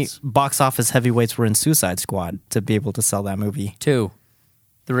 many minutes. box office heavyweights were in Suicide Squad to be able to sell that movie. 2,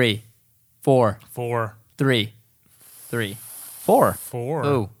 3, 4, 4. 3. 4.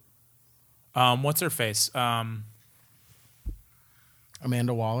 Ooh. What's her face?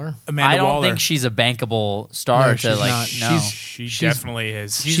 Amanda Waller. Amanda I don't Waller. think she's a bankable star No, to she's like. not. No, She she's- definitely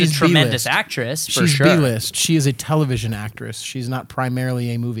is. she's she's a tremendous B-list. actress for She's sure. B-list. She is a television actress. She's not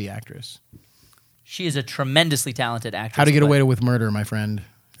primarily a movie actress. She is a tremendously talented actress. How to Get but- Away with Murder, my friend.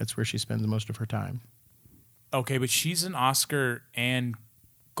 That's where she spends most of her time. Okay, but she's an Oscar and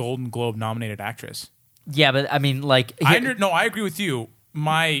Golden Globe nominated actress. Yeah, but I mean, like, I agree with you.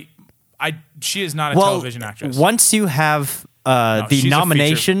 She is not a Well, television actress. once you have No, the she's a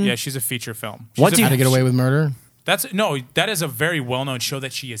nomination, feature, yeah, she's a feature film. Once you- How to Get Away with Murder. That is a very well known show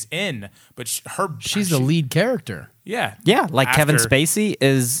that she is in. But She's the lead character. Yeah, yeah, like Kevin After- Spacey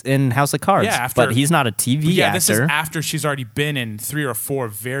is in House of Cards, Yeah, after- but he's not a TV Yeah, actor. this is after she's already been in 3 or 4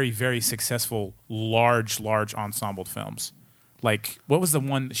 very, very successful, large ensemble films. Like, what was the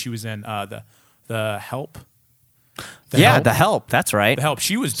one that she was in? The Help. The Help. That's right. The Help.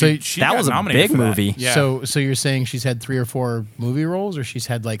 She was. So she that got was a nominated big for that. movie. Yeah. So you're saying she's had 3 or 4 movie roles, or she's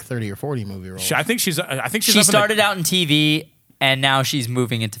had like 30 or 40 movie roles? I think she's. she started out in TV and now she's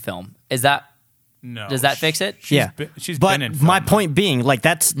moving into film. Is that? No. Does that fix it? She's Yeah, she's but been in film, my though. point being, like,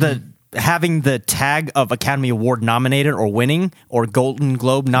 that's the having the tag of Academy Award nominated or winning or Golden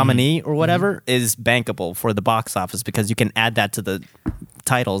Globe nominee or whatever is bankable for the box office because you can add that to the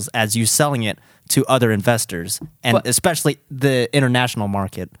titles as you selling it to other investors and But- especially the international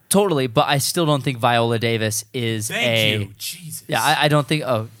market. Totally, but I still don't think Viola Davis is Thank you. Jesus. Yeah, I don't think.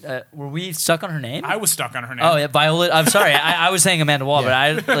 Were we stuck on her name? I was stuck on her name. Oh yeah, Viola. I'm sorry, I was saying Amanda Waller, but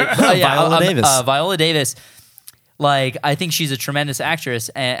I Viola Davis. Viola Davis. Like, I think she's a tremendous actor,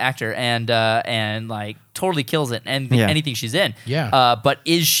 and like totally kills it, and Yeah. anything she's in. Yeah. But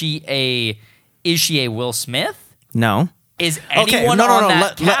is she a Will Smith? No. Is anyone on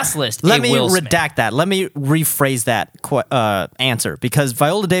that cast list? Let a me Will Smith? redact that. Let me rephrase that answer because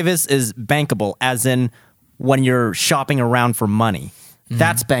Viola Davis is bankable, as in when you're shopping around for money.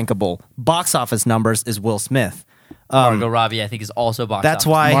 That's bankable. Box office numbers is Will Smith. Margot Robbie, I think, is also box That's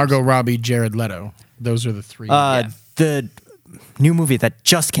office. why Margot Robbie, Jared Leto. Those are the 3. the new movie that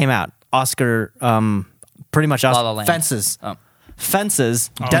just came out, Oscar, pretty much La La Land. Fences. Oh.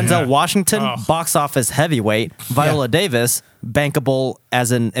 Fences, Denzel yeah. Washington, Oh. box office heavyweight. Viola Davis, bankable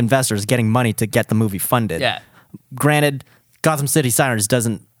as an investor, is getting money to get the movie funded. Yeah. Granted, Gotham City Sirens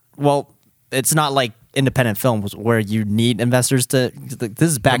doesn't. Well, it's not like independent films where you need investors to.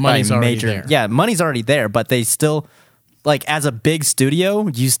 This is backed by money's already major. there. Yeah, money's already there, but they still. Like, as a big studio,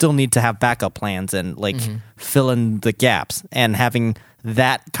 you still need to have backup plans and like fill in the gaps. And having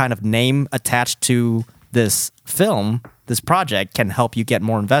that kind of name attached to this film, this project, can help you get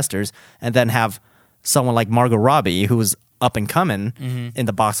more investors. And then have someone like Margot Robbie, who is up and coming in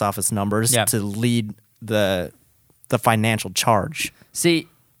the box office numbers, Yeah. to lead the financial charge. See,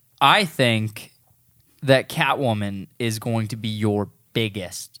 I think that Catwoman is going to be your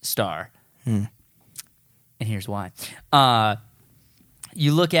biggest star. And here's why.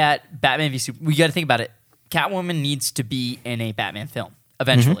 You look at Batman v Superman. We got to think about it. Catwoman needs to be in a Batman film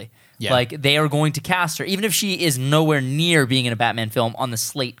eventually. Yeah. Like, they are going to cast her, even if she is nowhere near being in a Batman film on the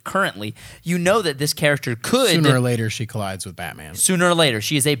slate currently. You know that this character could Sooner or later, she collides with Batman. sooner or later.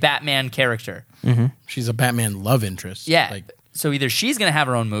 She is a Batman character. She's a Batman love interest. Yeah. Like, So either she's going to have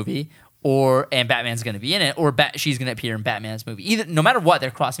her own movie, and Batman's going to be in it, or she's going to appear in Batman's movie. Either, no matter what, they're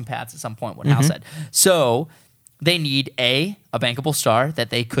crossing paths at some point. What Hal said. So they need a bankable star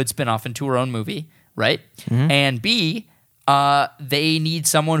that they could spin off into her own movie, right? And B, they need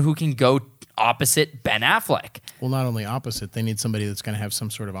someone who can go opposite Ben Affleck. well, not only opposite, they need somebody that's going to have some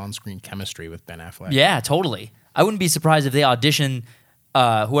sort of on-screen chemistry with Ben Affleck. Yeah, totally. I wouldn't be surprised if they audition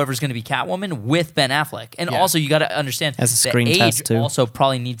whoever's going to be Catwoman with Ben Affleck. And Yeah. also, you got to understand As a the screen age test, too. also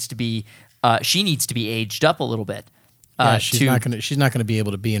probably needs to be she needs to be aged up a little bit. Yeah, she's not gonna be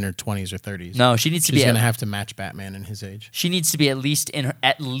able to be in her 20s or 30s. No, she needs to be. She's gonna have to match Batman in his age. She needs to be at least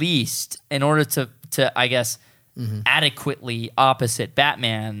in order to I guess adequately opposite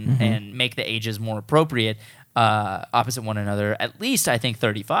Batman and make the ages more appropriate opposite one another. At least I think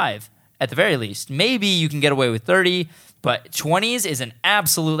 35 at the very least. Maybe you can get away with 30, but 20s is an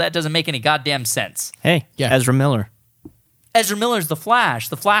absolute. That doesn't make any goddamn sense. Hey, Yeah. Ezra Miller. Ezra Miller's the Flash.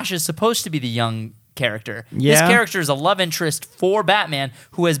 The Flash is supposed to be the young character. Yeah. This character is a love interest for Batman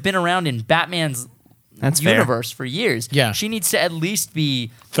who has been around in Batman's That's fair. universe for years. Yeah. She needs to at least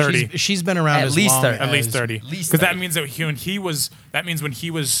be 30. She's been around At as least long 30. At least as- 30. least Because that 30. means when he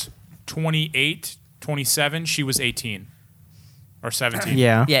was 28, 27, she was 18 or 17.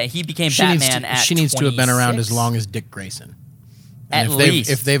 Yeah. Yeah, he became She needs Batman to, at she needs to have been around 26. as long as Dick Grayson. At And least.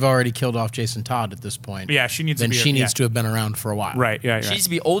 if they've already killed off Jason Todd at this point, Yeah, she needs to then be- she needs yeah. to have been around for a while. Right. Yeah. She Yeah. needs to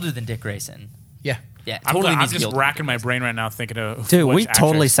be older than Dick Grayson. Yeah. Yeah, I'm, totally I'm needs to be just older. racking my brain right now thinking of Dude, which we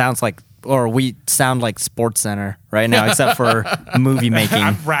totally actress. we sound like Sports Center right now, except for movie making.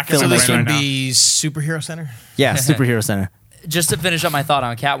 I'm racking So my this brain would right now. be Superhero Center? Yeah, Superhero Center. Just to finish up my thought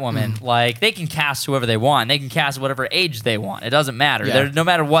on Catwoman, like they can cast whoever they want. They can cast whatever age they want. It doesn't matter. Yeah. No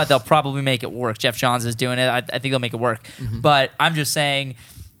matter what, they'll probably make it work. Jeff Johns is doing it. I think they'll make it work. But I'm just saying,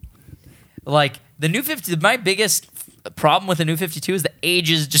 like the new 50. My biggest problem with the new 52 is the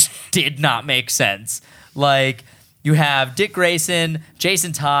ages just did not make sense. Like you have Dick Grayson,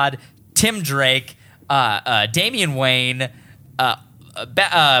 Jason Todd, Tim Drake, Damian Wayne,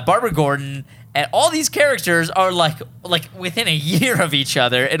 Barbara Gordon. And all these characters are like within a year of each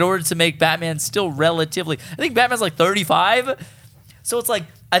other in order to make Batman still relatively. I think Batman's like 35, so it's like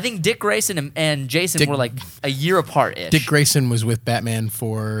I think Dick Grayson and Jason were like a year apart ish. Dick Grayson was with Batman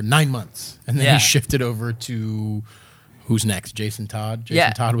for 9 months, and then Yeah. he shifted over to who's next? Jason Todd. Jason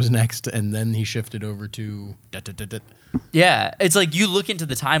Yeah. Todd was next, and then he shifted over to. Yeah, it's like you look into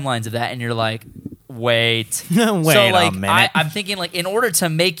the timelines of that and you're like, wait, Wait so a like minute. I'm thinking like in order to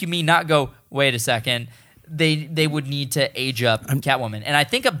make me not go, wait a second. They would need to age up Catwoman, and I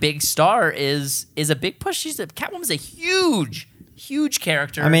think a big star is a big push. Catwoman's a huge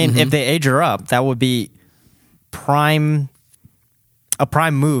character. I mean, if they age her up, that would be a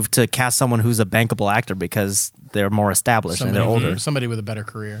prime move to cast someone who's a bankable actor because they're more established and they're older. Somebody with a better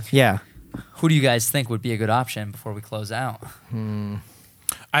career. Yeah. who do you guys think would be a good option before we close out?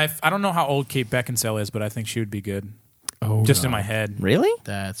 I don't know how old Kate Beckinsale is, but I think she would be good. Oh, Just no. in my head. Really?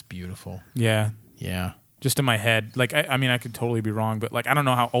 That's beautiful. Yeah. Yeah. Just in my head. Like, I mean, I could totally be wrong, but like, I don't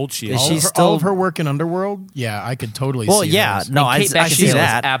know how old she Is is. she All still- of her work in Underworld? Yeah, I could totally Well, see yeah. those. No, Kate I see Beckinsale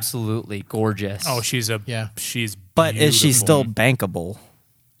that. is absolutely gorgeous. Oh, she's But is she beautiful. still bankable?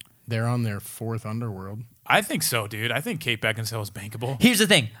 They're on their 4th Underworld. I think so, dude. I think Kate Beckinsale is bankable. Here's the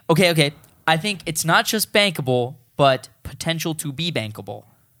thing. Okay. I think it's not just bankable, but potential to be bankable.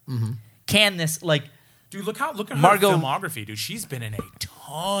 Can this like? Dude, look at her Margot- filmography, dude. She's been in a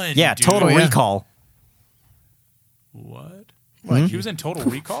ton. Yeah, dude. Total Oh, yeah. Recall. What? Hmm? She was in Total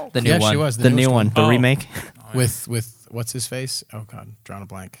Recall? The new Yeah, one. she was. The new newest one, the Oh. remake. With what's his face? Oh God, drawing a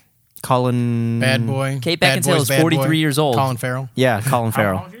blank. Colin. Bad boy. Kate Bad Beckinsale Boy's is Bad 43 Boy. years old. Colin Farrell. Yeah, Colin How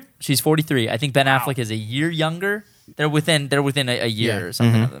Farrell. old is she? She's 43. I think Ben Affleck is a year younger. They're within a year Yeah. or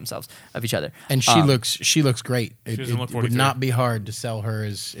something of themselves of each other. And she looks great. It, doesn't look it would 43. not be hard to sell her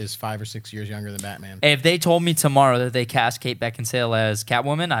as 5 or 6 years younger than Batman. If they told me tomorrow that they cast Kate Beckinsale as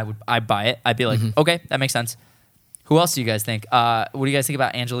Catwoman, I'd buy it. I'd be like, okay, that makes sense. Who else do you guys think? What do you guys think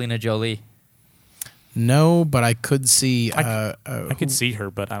about Angelina Jolie? No, but I could see. I could see her,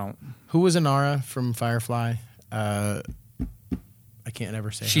 but I don't. Who was Inara from Firefly? I can't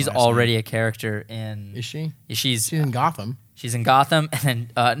ever say. her She's last already name. a character in. Is she? She's She's in Gotham. she's in Gotham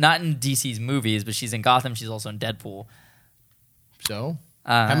and not in DC's movies, but she's in Gotham. She's also in Deadpool. So,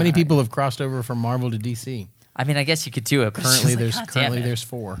 how many people have crossed over from Marvel to DC? I mean, I guess you could do it. But it's Currently, just like, God damn it. there's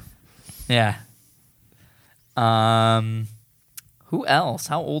 4. Yeah. Who else?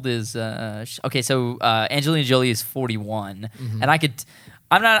 How old is? Okay, so Angelina Jolie is 41, and I could.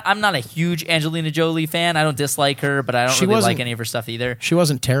 I'm not a huge Angelina Jolie fan. I don't dislike her, but I don't She really like wasn't- any of her stuff either. She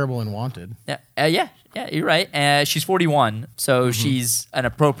wasn't terrible in Wanted. Yeah, you're right. She's 41, so she's an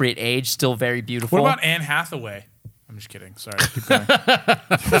appropriate age, still very beautiful. What about Anne Hathaway? I'm just kidding. Sorry. Keep going.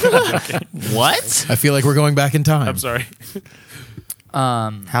 What? I feel like we're going back in time. I'm sorry.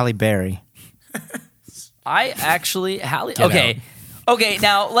 Halle Berry. I actually Halle. Get Okay.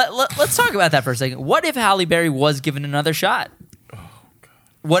 Now let's talk about that for a second. What if Halle Berry was given another shot?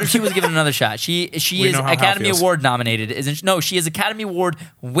 What if she was given another shot? She We is know how Hal Academy feels. Award nominated, isn't she? No, she is Academy Award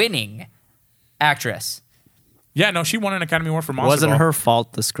winning actress. Yeah, no, she won an Academy Award for It Monster wasn't Ball. her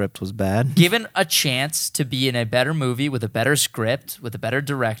fault the script was bad. Given a chance to be in a better movie with a better script, with a better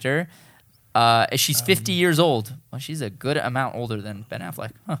director, she's 50 years old. Well, she's a good amount older than Ben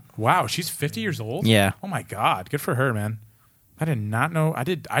Affleck. Huh. Wow, she's 50 years old? Yeah. Oh my God. Good for her, man. I did not know.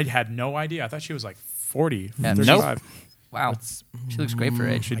 I had no idea. I thought she was like 40, Yeah, 35. Wow. She looks great for her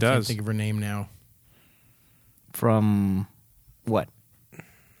age. She I can't does. think of her name now. From what?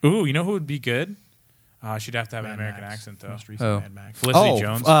 Ooh, you know who would be good? She'd have to have an Mad American Max. accent, though. Most recent Oh. Mad Max. Felicity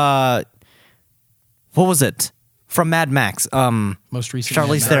Jones. What was it? From Mad Max. Most recent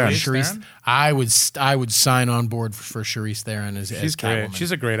Charlize Mad Max. Theron. Charlize- I would sign on board for Charlize Theron as She's great. Catwoman.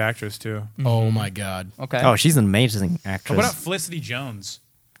 She's a great actress, too. Oh my God. Okay. Oh, she's an amazing actress. What about Felicity Jones?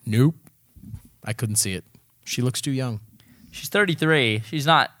 Nope. I couldn't see it. She looks too young. She's 33. She's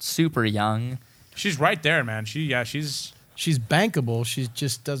not super young. She's right there, man. She's She's bankable. She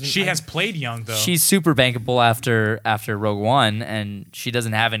just doesn't. she has played young, though. She's super bankable after Rogue One, and she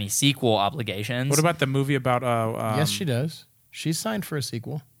doesn't have any sequel obligations. What about the movie about Yes, she does. She's signed for a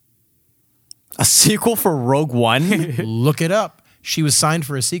sequel. a sequel for Rogue One? Look it up. She was signed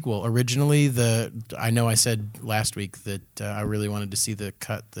for a sequel. Originally, I know I said last week that I really wanted to see the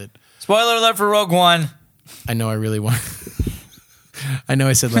cut that Spoiler alert for Rogue One. I know I really want. I know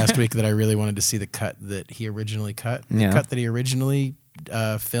I said last week that I really wanted to see the cut that he originally cut. Yeah. The cut that he originally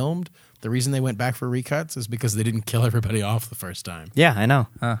filmed. The reason they went back for recuts is because they didn't kill everybody off the first time. Yeah, I know.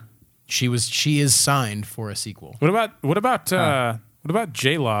 She is signed for a sequel. What about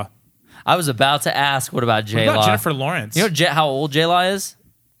J Law? I was about to ask, what about What J about Law? Jennifer Lawrence? You know how old J Law is?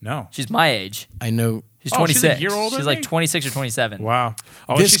 No. She's my age. I know. She's Oh, she's 26. a year older She's than like me? 26 or 27. Wow.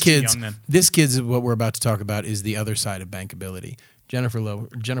 Oh, This she's kid's too young then. this kid's what we're about to talk about is the other side of bankability. Jennifer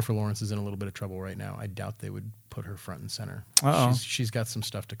Lawrence is in a little bit of trouble right now. I doubt they would put her front and center. Uh-oh. She's got some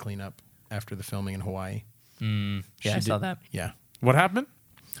stuff to clean up after the filming in Hawaii. Yeah, I saw that. Yeah. What happened?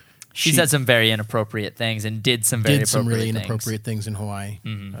 She She- said some very inappropriate things and did some very Did some really things. inappropriate things in Hawaii.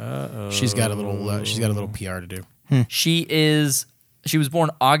 She's got a little PR to do. She was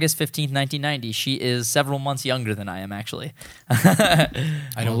born August 15th, 1990. She is several months younger than I am, actually. I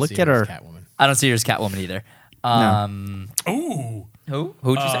don't look see at her her. as Catwoman. I don't see her as Catwoman either. Ooh. Who?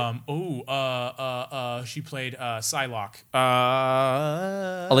 Who'd you say? She played Psylocke.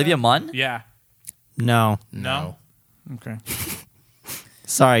 Olivia Munn? Yeah. No. No. Okay.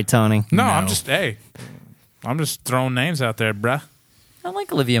 Sorry, Tony. No, I'm just throwing names out there, bruh. I don't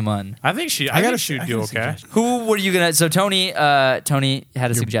like Olivia Munn. I think she'd I do got a okay. suggestion. Who were you gonna? So Tony had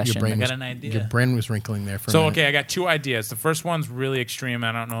a suggestion. Your brain got was, an idea. Your brain was wrinkling there for a So minute. okay, I got two ideas. The first one's really extreme.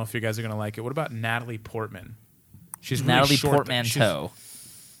 I don't know if you guys are gonna like it. What about Natalie Portman? She's really Natalie short, but Portmanteau.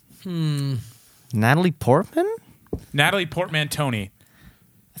 Natalie Portman? Natalie Portman-Tony.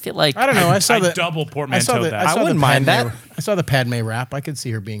 I feel like I don't know. I saw the double I saw portmanteau the. that. I saw wouldn't the mind Padme, that. I saw the Padme rap. I could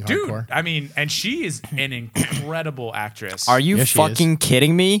see her being Dude, hardcore. I mean, and she is an incredible actress. Are you Yes, she fucking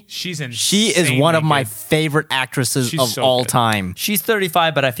kidding me? She's insane. She is one of my favorite actresses She's of so all good. time. she's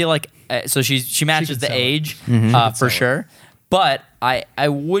 35, but I feel like so she matches could the sell it. age sell for it. sure. But I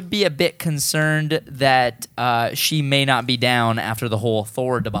would be a bit concerned that she may not be down after the whole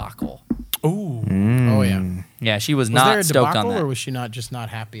Thor debacle. Ooh. Oh yeah. Yeah, she was, Was there not a stoked on debacle, that. or was she not just not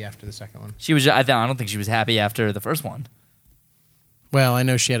happy after the second one? She was. I don't think she was happy after the first one. Well, I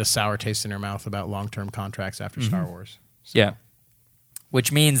know she had a sour taste in her mouth about long-term contracts after Star Wars. Yeah,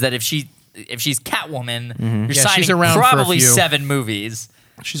 which means that if she's Catwoman, you're Yeah, signing she's around for a probably few. 7 movies.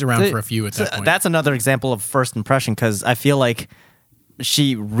 She's around for a few at that point. That's another example of first impression because I feel like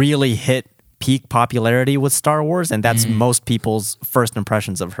she really hit peak popularity with Star Wars, and that's most people's first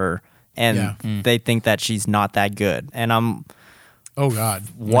impressions of her. And Yeah. they think that she's not that good. And I'm Oh God.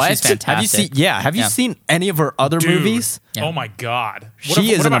 what? she's Have you seen? fantastic. Yeah. Have you Yeah. seen any of her other Dude. movies? Yeah. Oh my God.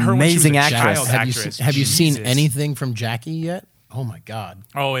 She is what an about her when she was amazing a actress. child Have you actress? have you seen Jesus. anything from Jackie yet? Oh my God.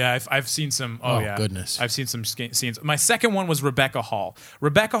 Oh yeah, I've seen some. Oh, Oh, yeah, goodness. I've seen some scenes. My second one was Rebecca Hall.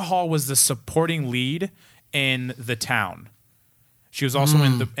 Rebecca Hall was the supporting lead in The Town. She was also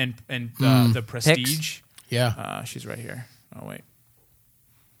in the Prestige. Yeah. She's right here. Oh wait.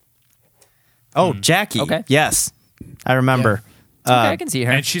 Oh, Jackie. Okay. Yes, I remember. Okay, I can see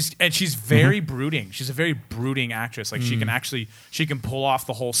her. And she's very brooding. She's a very brooding actress. Like she can pull off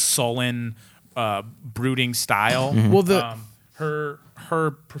the whole sullen, brooding style. Well,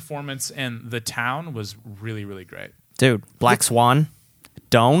 Her performance in The Town was really, really great. Dude, Black Swan.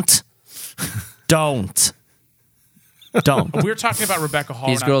 Don't. Don't. We were talking about Rebecca Hall.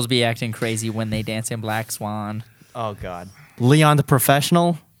 These and girls be acting crazy when they dance in Black Swan. Oh God. Leon the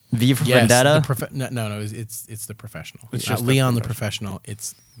Professional. V for Yes, Vendetta. no, it's the professional. It's It's just Leon the the professional.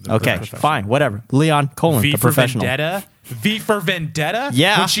 It's the Okay, professional. fine, whatever. Leon colon V the for professional. Vendetta. V for Vendetta.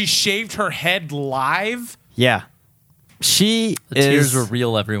 Yeah. When she shaved her head live. Yeah, she The is tears were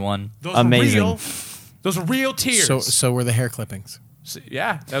real, everyone. Those Amazing. Were real. Those were real tears. So were the hair clippings.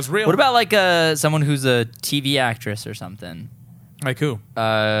 Yeah, that was real. What about like someone who's a TV actress or something? like who?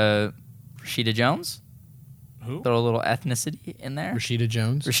 Rashida Jones? Who? Throw a little ethnicity in there. Rashida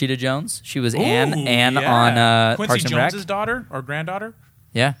Jones. Rashida Jones. She was Ooh, Anne yeah. on Quincy Parks and Rec. Jones's daughter or granddaughter.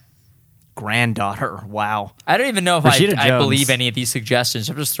 Yeah. granddaughter. Wow. I don't even know if Rashida I Jones. believe any of these suggestions.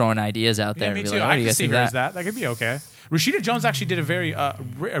 I'm just throwing ideas out there. Yeah, me and be too. like, what I do you can guys see think her of as that. That could be okay. Rashida Jones actually did a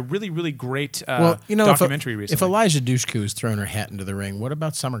really, really great documentary if recently. Elijah Dushku is throwing her hat into the ring, what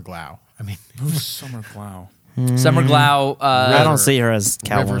about Summer Glau? I mean, Who's Summer Glau? Summer Glau. I don't see her as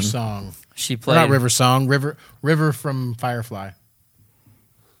River Catwoman. Song. She Or played not River Song. River from Firefly.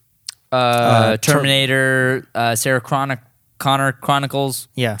 Terminator. Sarah Connor Chronicles.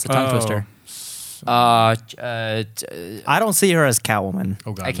 Yeah. It's a tongue Oh. twister. I don't see her as Catwoman.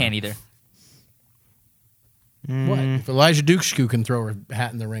 Oh God, I can't either. What? If Elijah Dushku can throw her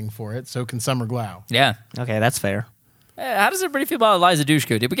hat in the ring for it, so can Summer Glau. Yeah. Okay, that's fair. How does everybody feel about Eliza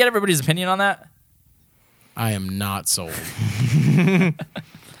Dushku? Did we get everybody's opinion on that? I am not sold.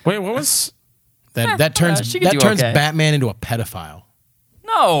 Wait, what was? That turns she could do okay. Batman into a pedophile.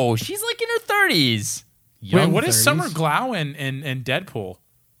 No, she's like in her 30s. Wait, Young what is 30s. Summer Glau in Deadpool?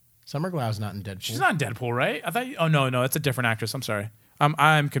 Summer Glau's not in Deadpool. She's not in Deadpool, right? I thought. Oh no, that's a different actress. I'm sorry.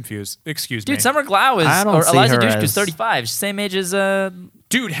 I'm confused. Excuse me, Dude, Summer Glau is, I don't or see Eliza her Dushku's as- 35. She's the same age as,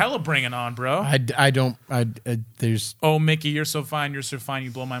 Dude, hella bringing on, bro. There's Oh, Mickey, you're so fine. You're so fine.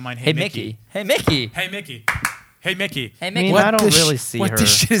 You blow my mind. hey, Mickey. Hey, Mickey. Hey, Mickey. Hey, Mickey. Hey, I Mickey. mean, I don't really see what her. the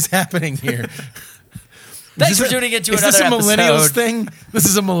shit is happening here. Thanks for tuning into Is another this a episode. millennials thing? This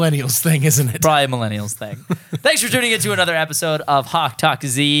is a millennials thing, isn't it? Probably a millennials thing. Thanks for tuning into another episode of Hawk Talk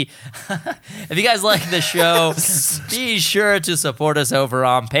Z. If you guys like the show, be sure to support us over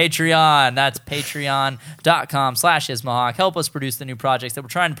on Patreon. That's patreon.com/ismahawk. Help us produce the new projects that we're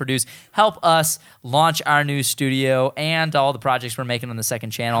trying to produce. Help us launch our new studio and all the projects we're making on the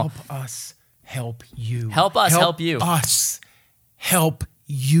second channel. Help us help you. Help us help you. Us help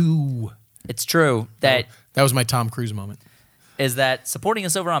you. It's true that That was my Tom Cruise moment. is that supporting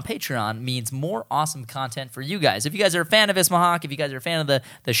us over on Patreon means more awesome content for you guys. If you guys are a fan of Ismahawk, if you guys are a fan of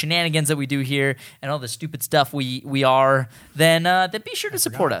the shenanigans that we do here and all the stupid stuff we are, then be sure to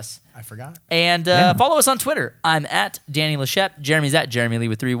support us. I forgot. And follow us on Twitter. I'm at Danny Lachette. Jeremy's at Jeremy Lee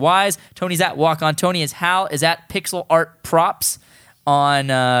with 3 Ys. Tony's at Walk On Tony. Hal is at Pixel Art Props on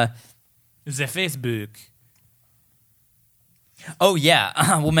The Facebook. Oh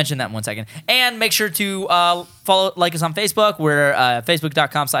yeah, we'll mention that in 1 second. And make sure to like us on Facebook. We're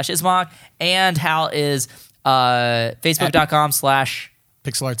facebook.com/Ismahawk, and Hal is facebook.com/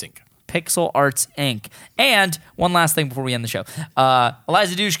 Pixel Arts Inc. Pixel Arts Inc. And one last thing before we end the show.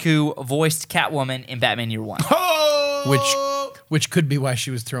 Eliza Dushku voiced Catwoman in Batman Year One. Which could be why she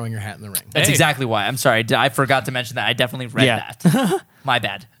was throwing her hat in the ring. That's Hey. exactly why. I'm sorry. I forgot to mention that. I definitely read Yeah. that. My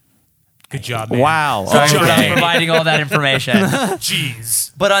bad. Good job, man. Wow. Sorry for not Okay. providing all that information.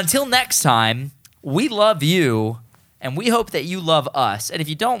 Jeez. But until next time, we love you, and we hope that you love us. And if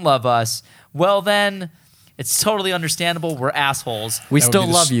you don't love us, well then, it's totally understandable. We're assholes. We That would still be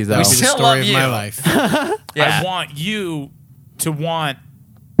the love you, though. That would be the Still story love of you. my life. Yeah. I want you to want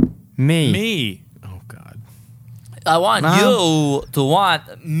Me. me. Oh God. I want you to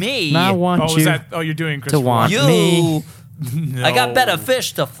want me. I want Oh, you is that? Oh, you're doing Christopher want you. me. No. I got better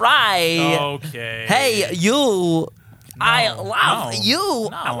fish to fry. Okay. Hey, you. I love no. you.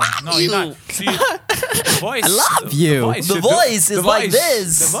 No, I love no, you. you're not. See, the voice. I love you. The voice is like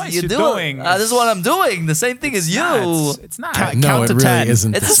this. The voice you you're do doing. this is what I'm doing. The same thing as you. It's not. Count No, it to really 10.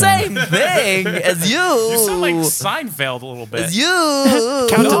 isn't. It's the same thing as you. You sound like Seinfeld a little bit. As you.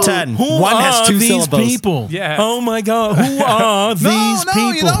 Count to 10. One has 2 syllables. people? Yeah. Oh my God. Who are these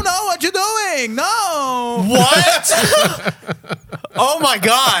people? you don't know what you're doing. No. What? Oh my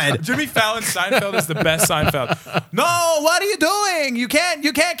God. Jimmy Fallon Seinfeld is the best Seinfeld. No, what are you doing? You can't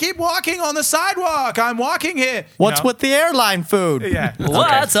keep walking on the sidewalk. I'm walking here. What's with the airline food? Yeah.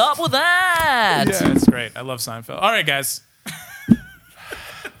 What's up with that? Yeah, it's great. I love Seinfeld. All right, guys.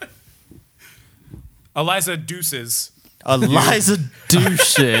 Eliza Deuces. Eliza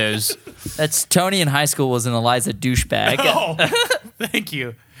douches. That's Tony in high school was an Eliza douchebag. Oh, thank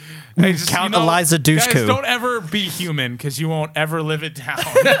you. Hey, just, Count Eliza Guys, Dushku. don't ever be human because you won't ever live it down.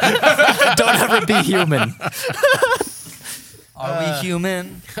 Don't ever be human. Are we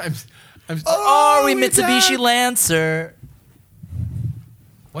human? I'm, Are we Mitsubishi Lancer?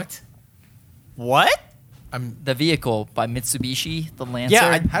 What? What? The vehicle by Mitsubishi, the Lancer.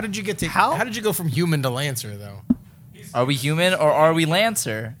 Yeah, How did you get to? How? How did you go from human to Lancer though? Are we human or are we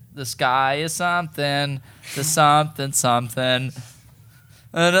Lancer? The sky is something to something something.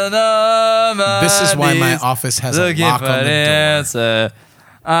 This is why my office has a Looking lock for on the the door. answer.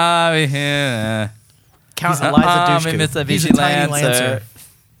 I'll be here. Count I'm Eliza a Dushku. Mitsubishi He's a tiny Lancer.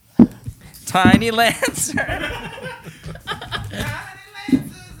 Tiny Lancer.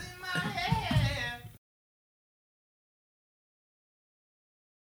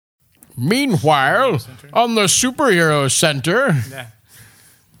 Meanwhile, on the Superhero Center, Yeah.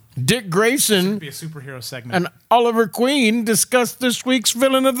 Dick Grayson Be a superhero segment. and Oliver Queen discuss this week's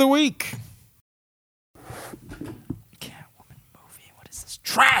villain of the week. Catwoman movie. What is this?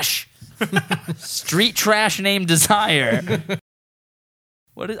 Trash. Street trash named Desire.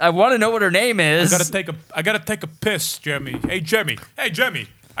 What is? I want to know what her name is. I gotta take a piss, Jemmy. Hey, Jemmy. Hey, Jemmy.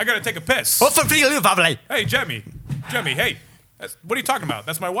 I gotta take a piss. Hey, Jemmy. Jemmy, hey. What are you talking about?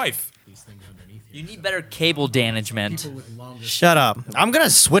 That's my wife. You need better cable management. Shut up. I'm going to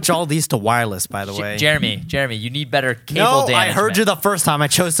switch all these to wireless, by the way. Jeremy, you need better cable No, management. I heard you the first time. I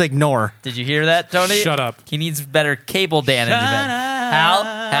chose to ignore. Did you hear that, Tony? Shut up. He needs better cable management.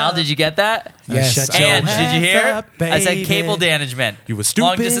 Hal, did you get that? Yes. Shut And your did you hear? ass up, I said baby. cable management. You a Long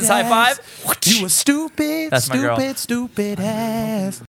stupid distance high ass. five. You a stupid, That's my girl. stupid ass.